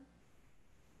 You're here.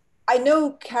 I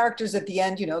know characters at the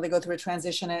end, they go through a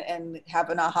transition and have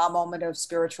an aha moment of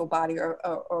spiritual body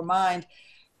or mind,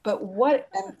 but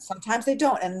and sometimes they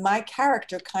don't. And my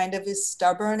character kind of is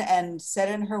stubborn and set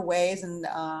in her ways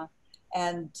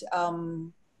and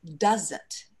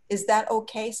doesn't. Is that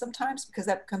okay sometimes? Because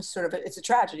that becomes sort of, it's a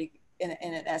tragedy in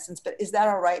an essence, but is that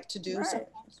all right to do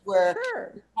sometimes, where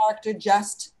the character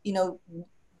just,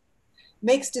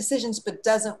 makes decisions but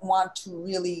doesn't want to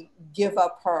really give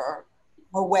up her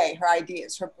way, her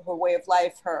ideas, her way of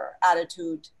life, her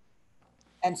attitude,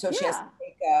 and so she has to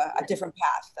take a different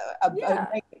path, a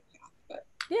negative path. But.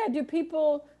 Yeah. Do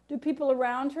people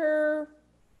around her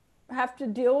have to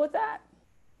deal with that?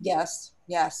 Yes.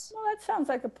 Well, that sounds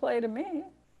like a play to me.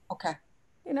 Okay.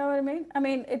 You know what I mean? I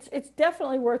mean, it's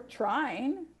definitely worth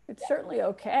trying. It's certainly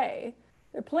okay.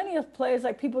 There are plenty of plays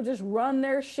like people just run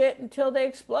their shit until they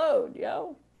explode,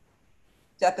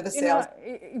 Death of a sales.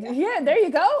 Yeah, there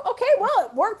you go. Okay, well,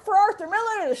 it worked for Arthur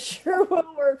Miller. It sure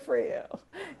will work for you.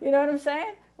 You know what I'm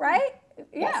saying? Right?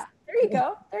 Yeah. There you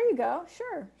go. There you go.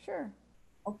 Sure.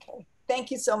 Okay.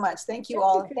 Thank you so much. Thank you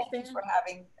all. Thank you for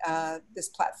having this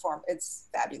platform. It's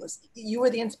fabulous. You were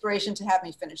the inspiration to have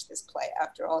me finish this play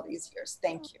after all these years.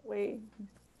 Thank you.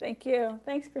 Thank you.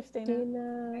 Thanks,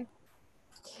 Christina.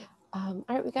 All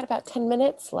right, we got about 10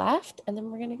 minutes left, and then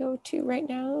we're going to go to right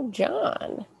now,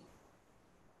 John.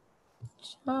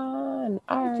 John,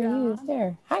 are you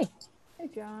there? Hi. Hey,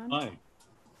 John. Hi.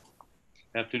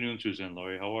 Afternoon, Suzan,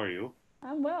 Lori. How are you?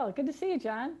 I'm well. Good to see you,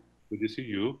 John. Good to see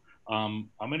you. I'm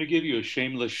going to give you a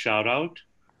shameless shout out.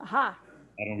 Aha.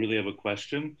 I don't really have a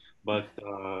question, but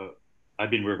I've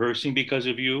been rehearsing because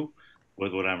of you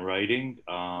with what I'm writing.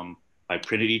 I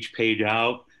printed each page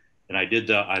out, and I did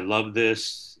I love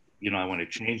this. I want to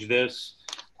change this.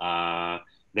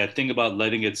 That thing about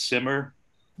letting it simmer.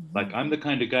 Like, I'm the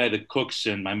kind of guy that cooks,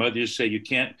 and my mother used to say, you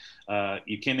can't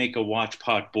make a watch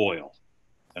pot boil.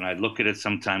 And I look at it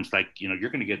sometimes like, you're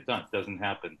going to get done. It doesn't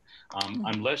happen.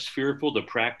 I'm less fearful to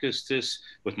practice this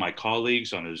with my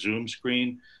colleagues on a Zoom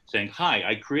screen, saying, hi,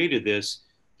 I created this.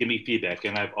 Give me feedback.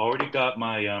 And I've already got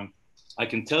my, I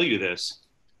can tell you this.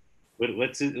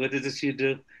 What does this you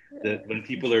do? When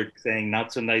people are saying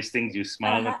not so nice things, you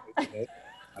smile.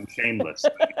 I'm shameless.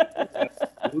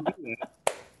 We'll do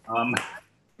that.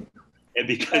 And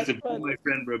because of my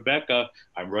friend Rebecca,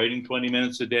 I'm writing 20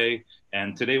 minutes a day.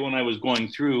 And today when I was going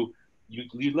through,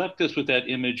 you left us with that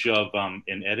image of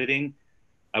in editing,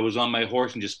 I was on my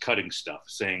horse and just cutting stuff,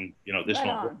 saying, this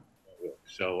won't work.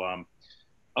 So,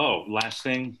 last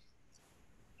thing,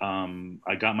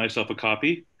 I got myself a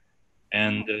copy,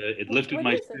 and it lifted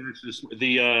my spirits.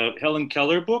 The Helen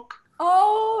Keller book.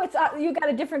 Oh, it's you got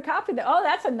a different copy. Oh,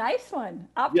 that's a nice one.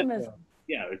 Optimism.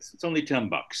 Yeah, it's only $10.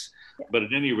 But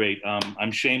at any rate,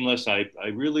 I'm shameless. I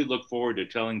really look forward to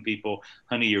telling people,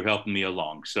 honey, you're helping me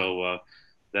along. So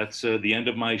that's the end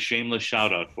of my shameless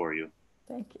shout out for you.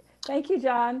 Thank you. Thank you,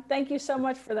 John. Thank you so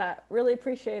much for that. Really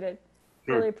appreciate it.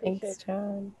 Sure. Really appreciate Thanks,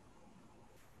 John.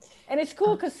 And it's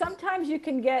cool because sometimes you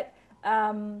can get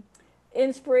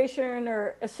inspiration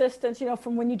or assistance,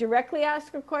 from when you directly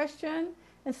ask a question.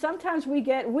 And sometimes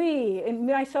we, and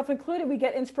myself included, we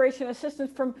get inspiration and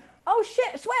assistance from, oh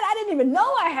shit, Sweat, I didn't even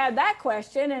know I had that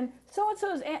question. And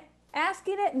so-and-so's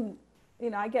asking it. And,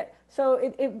 I get, so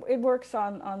it works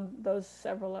on those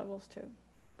several levels too.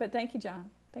 But thank you, John.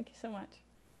 Thank you so much.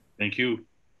 Thank you.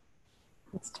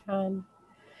 Thanks, John.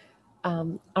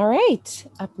 All right,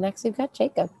 up next we've got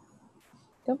Jacob.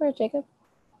 Go for it, Jacob.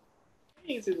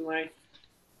 Hey, Susan Lori.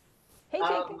 Hey,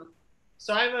 Jacob.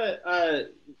 So I have a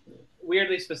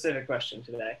weirdly specific question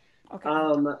today.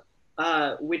 Okay.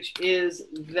 Which is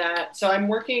that, so I'm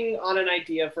working on an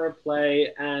idea for a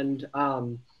play, and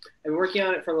I'm working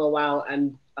on it for a little while,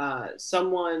 and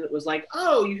someone was like,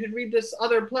 oh, you should read this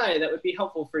other play that would be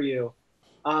helpful for you.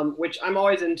 which I'm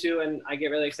always into and I get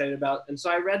really excited about. And so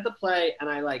I read the play and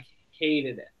I like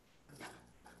hated it.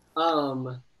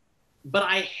 But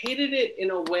I hated it in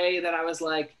a way that I was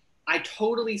like, I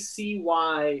totally see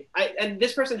why. And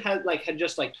this person had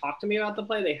just like talked to me about the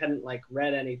play. They hadn't like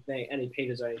read anything, any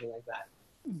pages or anything like that.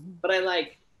 Mm-hmm. But I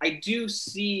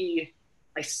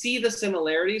see the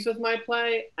similarities with my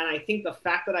play, and I think the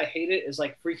fact that I hate it is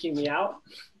like freaking me out,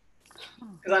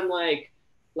 because I'm like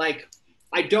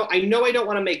I know I don't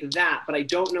want to make that, but I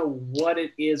don't know what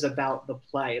it is about the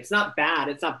play. It's not bad.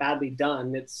 It's not badly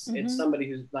done. It's somebody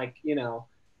who's like, you know,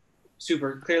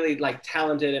 super clearly like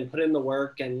talented and put in the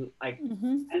work and like,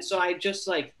 and so I just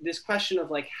like this question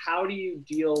of like, how do you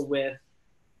deal with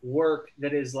work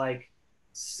that is like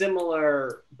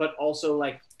similar, but also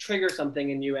like trigger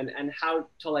something in you, and how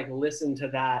to like listen to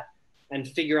that and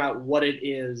figure out what it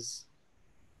is,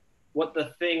 what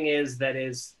the thing is that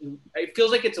is, it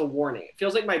feels like it's a warning. It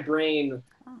feels like my brain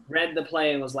read the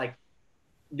play and was like,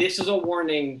 this is a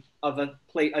warning of a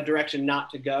direction not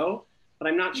to go, but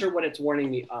I'm not sure what it's warning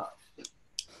me of.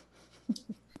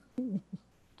 I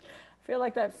feel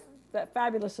like that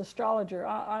fabulous astrologer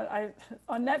on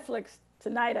Netflix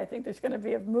tonight. I think there's going to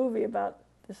be a movie about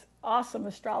this awesome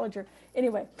astrologer.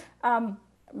 Anyway, I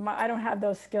don't have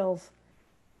those skills.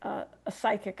 A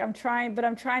psychic. I'm trying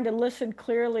to listen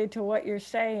clearly to what you're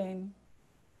saying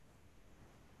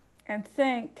and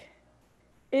think,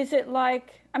 is it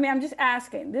like, I mean, I'm just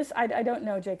asking this, I don't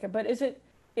know, Jacob, but is it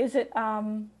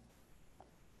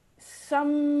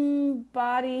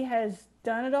somebody has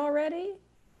done it already?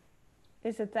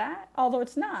 Is it that? Although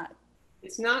it's not.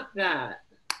 It's not that.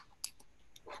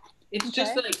 It's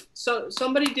just like, so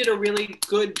somebody did a really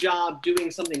good job doing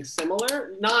something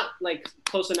similar, not like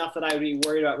close enough that I would be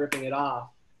worried about ripping it off,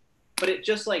 but it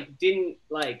just like didn't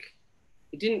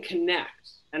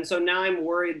connect. And so now I'm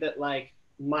worried that like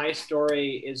my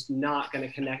story is not going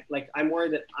to connect. Like I'm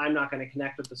worried that I'm not going to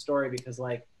connect with the story because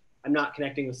like I'm not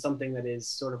connecting with something that is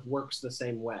sort of works the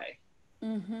same way.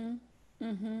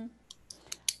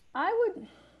 I would.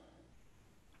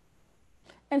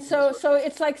 And so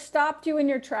it's like stopped you in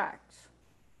your tracks.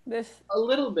 This a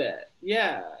little bit,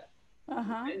 yeah.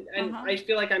 And I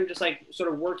feel like I'm just like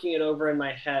sort of working it over in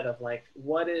my head of like,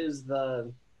 what is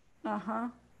the? Why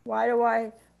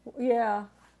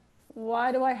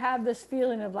do I have this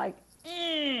feeling of like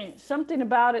something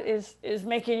about it is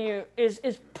making you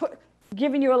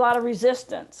giving you a lot of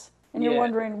resistance, and you're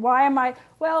wondering, why am I?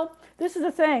 Well, this is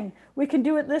the thing. We can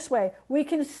do it this way. We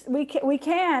can.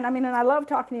 I mean, and I love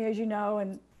talking to you, as you know,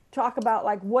 and talk about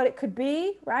like what it could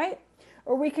be, right?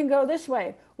 Or we can go this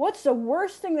way. What's the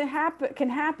worst thing that can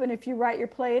happen if you write your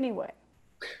play anyway?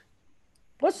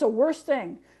 What's the worst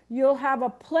thing? You'll have a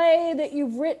play that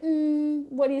you've written.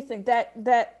 What do you think?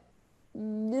 That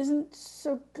isn't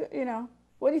so good, you know?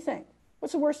 What do you think?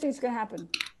 What's the worst thing that's going to happen?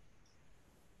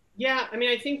 Yeah, I mean,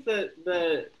 I think the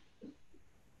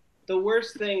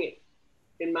worst thing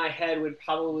in my head would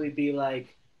probably be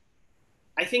like,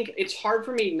 I think it's hard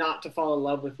for me not to fall in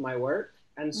love with my work.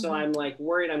 And so I'm like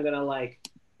worried I'm going to like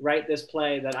write this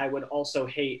play that I would also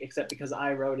hate, except because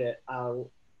I wrote it,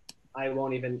 I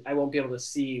won't be able to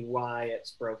see why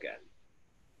it's broken.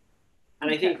 And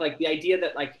I think like the idea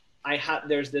that like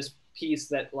there's this piece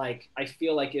that like, I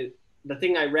feel like the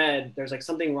thing I read, there's like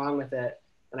something wrong with it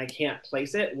and I can't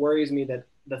place it, worries me that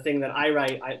the thing that I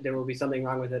write, there will be something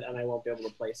wrong with it and I won't be able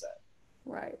to place it.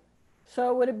 Right.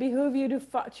 So would it behoove you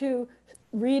to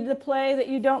read the play that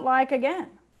you don't like again?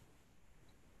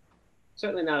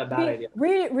 Certainly not a bad idea.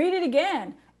 Read it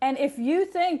again. And if you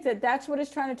think that that's what it's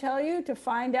trying to tell you, to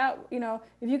find out, you know,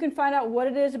 if you can find out what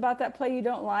it is about that play you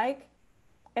don't like,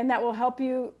 and that will help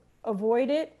you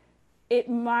avoid it, it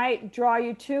might draw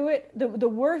you to it. The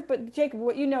worst, but Jacob,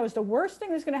 what you know is the worst thing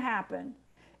that's going to happen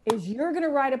is you're going to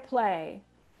write a play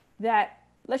that,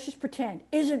 let's just pretend,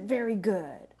 isn't very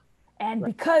good. And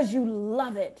because you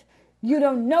love it, you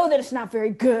don't know that it's not very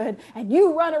good, and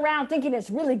you run around thinking it's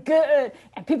really good,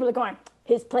 and people are going,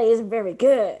 his play isn't very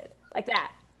good, like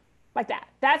that.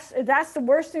 That's the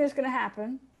worst thing that's going to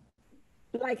happen.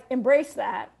 Like, embrace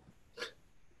that,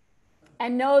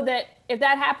 and know that if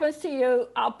that happens to you,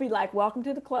 I'll be like, welcome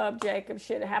to the club, Jacob.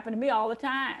 Shit, it happened to me all the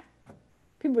time.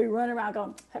 People be running around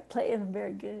going, that play isn't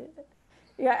very good.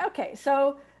 Yeah, okay,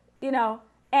 so, you know,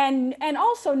 and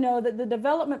also know that the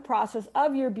development process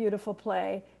of your beautiful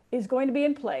play is going to be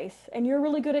in place, and you're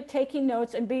really good at taking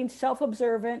notes and being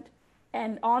self-observant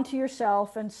and onto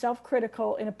yourself and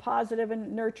self-critical in a positive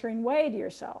and nurturing way to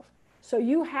yourself. So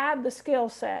you have the skill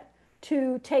set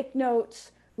to take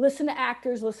notes, listen to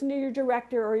actors, listen to your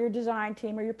director or your design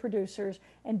team or your producers,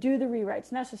 and do the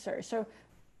rewrites necessary. So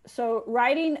So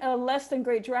writing a less than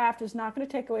great draft is not going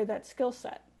to take away that skill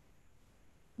set.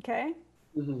 Okay.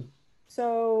 Mm-hmm.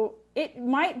 So it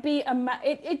might be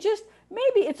it just,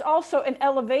 maybe it's also an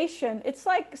elevation. It's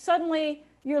like suddenly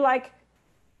you're like,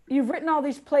 you've written all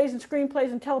these plays and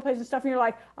screenplays and teleplays and stuff, and you're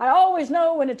like, I always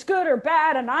know when it's good or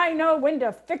bad, and I know when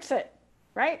to fix it,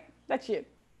 right? That's you.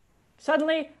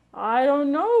 Suddenly, I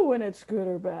don't know when it's good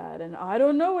or bad, and I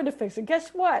don't know when to fix it. Guess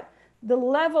what? The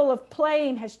level of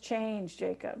playing has changed,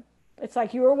 Jacob. It's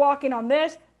like you were walking on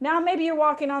this, now maybe you're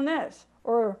walking on this,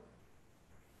 or,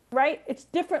 right? It's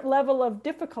different level of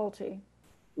difficulty,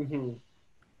 Mm-hmm.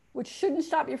 which shouldn't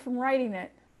stop you from writing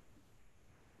it.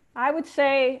 I would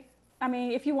say, I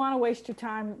mean, if you want to waste your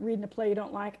time reading a play you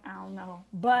don't like, I don't know.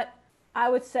 But I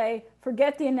would say,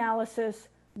 forget the analysis,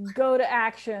 go to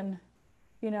action,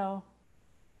 you know,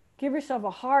 give yourself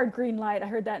a hard green light. I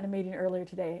heard that in a meeting earlier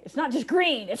today. It's not just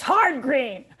green, it's hard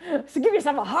green. So give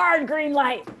yourself a hard green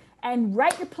light and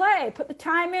write your play, put the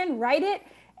time in, write it,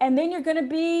 and then you're going to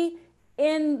be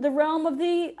in the realm of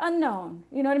the unknown.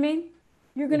 You know what I mean?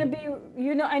 You're going to be,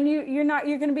 you know, and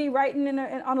you're going to be writing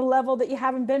on a level that you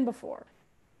haven't been before.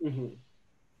 Mm-hmm.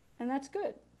 And that's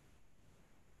good.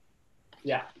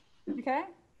 Yeah. Okay?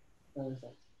 That makes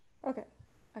sense. Okay.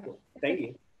 Okay. Cool. Thank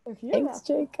you. You're Thanks,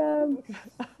 Jacob.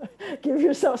 Give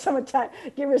yourself some time.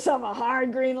 Give yourself a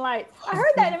hard green light. I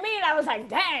heard that in me and I was like,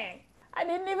 dang, I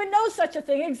didn't even know such a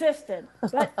thing existed.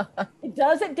 But it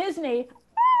does at Disney.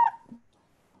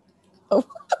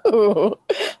 Oh,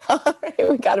 all right,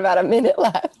 we got about a minute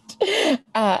left.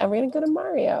 And we're going to go to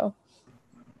Mario.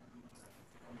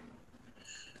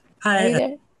 Are you Hi.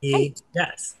 there? Hi.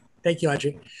 Yes. Thank you,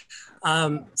 Audrey.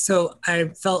 So I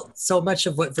felt so much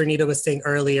of what Vernita was saying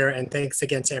earlier, and thanks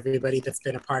again to everybody that's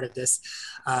been a part of this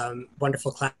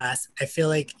wonderful class. I feel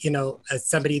like, you know, as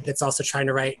somebody that's also trying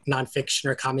to write nonfiction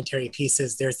or commentary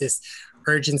pieces, there's this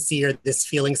urgency or this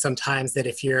feeling sometimes that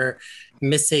if you're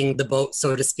missing the boat,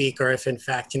 so to speak, or if in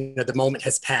fact, you know, the moment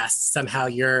has passed, somehow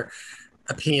your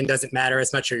opinion doesn't matter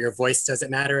as much or your voice doesn't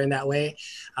matter in that way.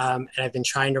 And I've been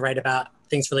trying to write about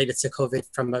things related to COVID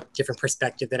from a different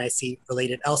perspective than I see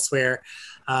related elsewhere.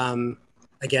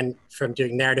 Again, from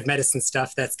doing narrative medicine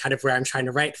stuff, that's kind of where I'm trying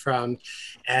to write from.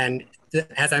 And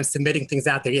as I'm submitting things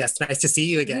out there, yes, nice to see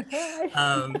you again.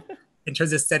 In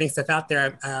terms of setting stuff out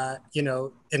there, you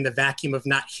know, in the vacuum of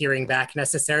not hearing back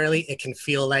necessarily, it can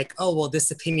feel like, oh, well,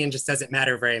 this opinion just doesn't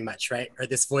matter very much, right? Or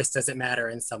this voice doesn't matter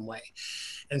in some way.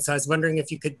 And so I was wondering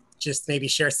if you could just maybe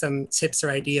share some tips or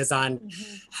ideas on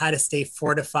how to stay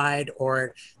fortified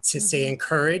or to stay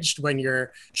encouraged when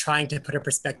you're trying to put a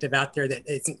perspective out there that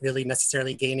isn't really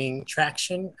necessarily gaining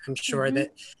traction. I'm sure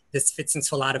that this fits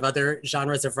into a lot of other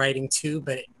genres of writing too,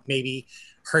 but it maybe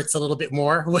hurts a little bit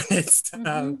more when it's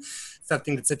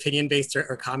something that's opinion-based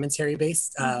or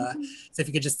commentary-based. So if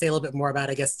you could just say a little bit more about,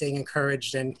 I guess, staying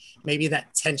encouraged and maybe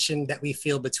that tension that we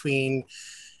feel between,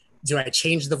 do I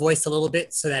change the voice a little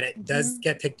bit so that it does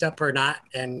get picked up or not,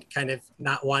 and kind of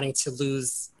not wanting to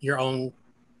lose your own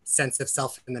sense of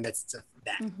self in the midst of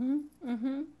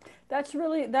that. That's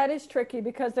really, that is tricky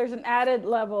because there's an added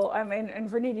level. I mean, and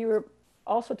Vernita, you were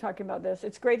also talking about this.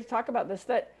 It's great to talk about this,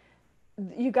 that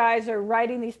you guys are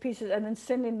writing these pieces and then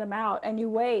sending them out and you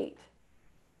wait.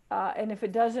 And if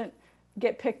it doesn't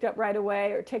get picked up right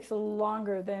away or it takes a little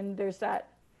longer, then there's that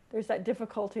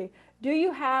difficulty. Do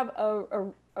you have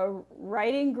a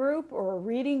writing group or a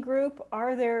reading group?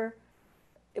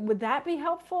 Would that be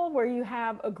helpful, where you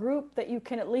have a group that you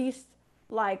can at least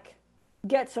like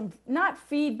get some, not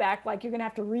feedback like you're gonna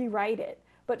have to rewrite it,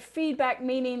 but feedback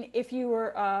meaning if you were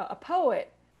a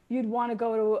poet, you'd want to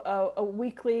go to a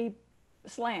weekly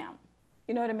slam.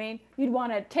 You know what I mean? You'd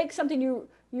want to take something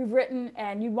you've written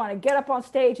and you'd want to get up on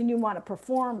stage and you want to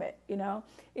perform it, you know?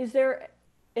 Is there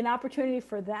an opportunity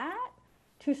for that,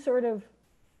 to sort of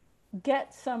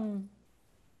get some,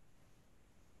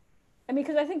 I mean,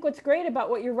 because I think what's great about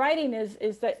what you're writing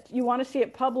is that you want to see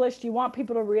it published, you want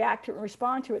people to react to it and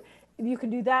respond to it. You can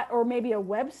do that, or maybe a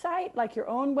website, like your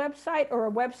own website, or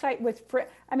a website with,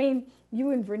 I mean,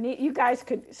 you and Vernita, you guys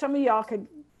could, some of y'all could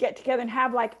get together and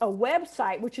have like a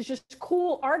website, which is just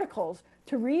cool articles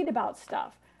to read about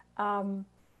stuff,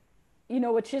 you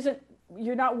know, which isn't,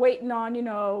 you're not waiting on, you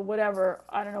know, whatever,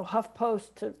 I don't know,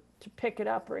 HuffPost to pick it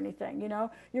up or anything, you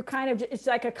know, you're kind of, it's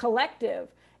like a collective,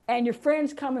 and your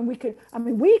friends come and we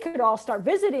could all start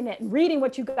visiting it and reading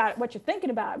what you got, what you're thinking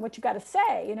about, what you got to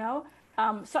say, you know,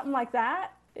 something like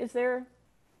that. Is there,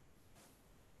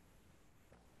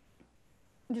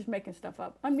 I'm just making stuff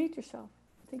up. Unmute yourself.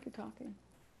 I think you're talking.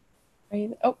 Are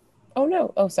you, oh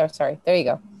no. Oh, sorry. There you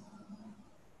go.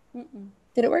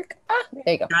 Did it work? Ah,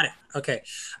 there you go. Got it. Okay.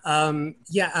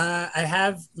 I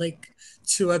have like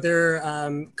 2 other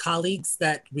colleagues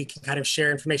that we can kind of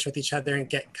share information with each other and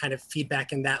get kind of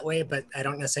feedback in that way, but I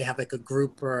don't necessarily have like a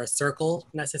group or a circle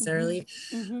necessarily.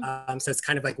 So it's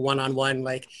kind of like one-on-one,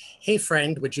 like, hey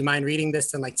friend, would you mind reading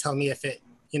this and like tell me if it,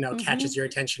 you know, catches your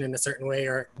attention in a certain way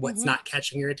or what's not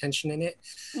catching your attention in it.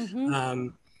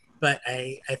 But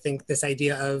I think this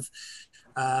idea of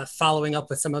following up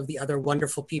with some of the other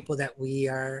wonderful people that we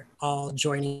are all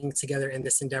joining together in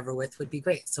this endeavor with would be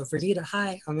great. So Vernita,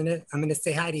 hi, I'm gonna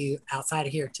say hi to you outside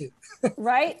of here too.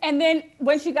 Right, and then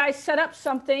once you guys set up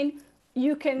something,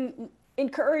 you can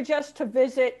encourage us to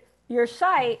visit your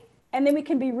site, and then we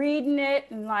can be reading it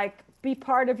and like be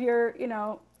part of your, you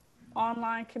know,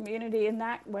 online community in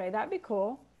that way. That'd be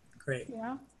cool. Great.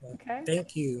 Yeah. Okay.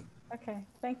 Thank you. Okay.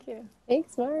 Thank you.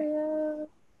 Thanks, Maria.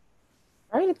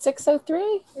 All right, it's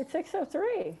 6:03. It's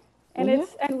 6:03, and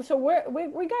so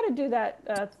we got to do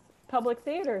that public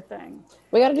theater thing.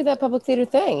 We got to do that public theater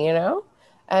thing, you know,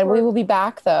 and we will be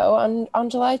back though on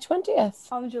July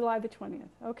 20th. On July the 20th.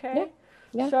 Okay.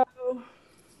 Yeah. So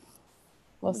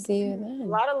we'll see you then. A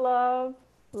lot of love,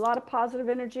 a lot of positive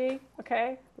energy.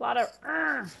 Okay. A lot of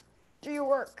do your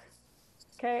work.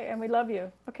 Okay, and we love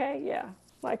you. Okay. Yeah.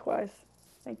 Likewise.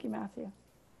 Thank you, Matthew.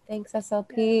 Thanks,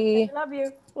 SLP. I love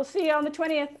you. We'll see you on the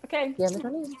 20th. Okay. Yeah, on the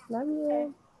 20th. Love you.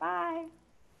 Okay. Bye.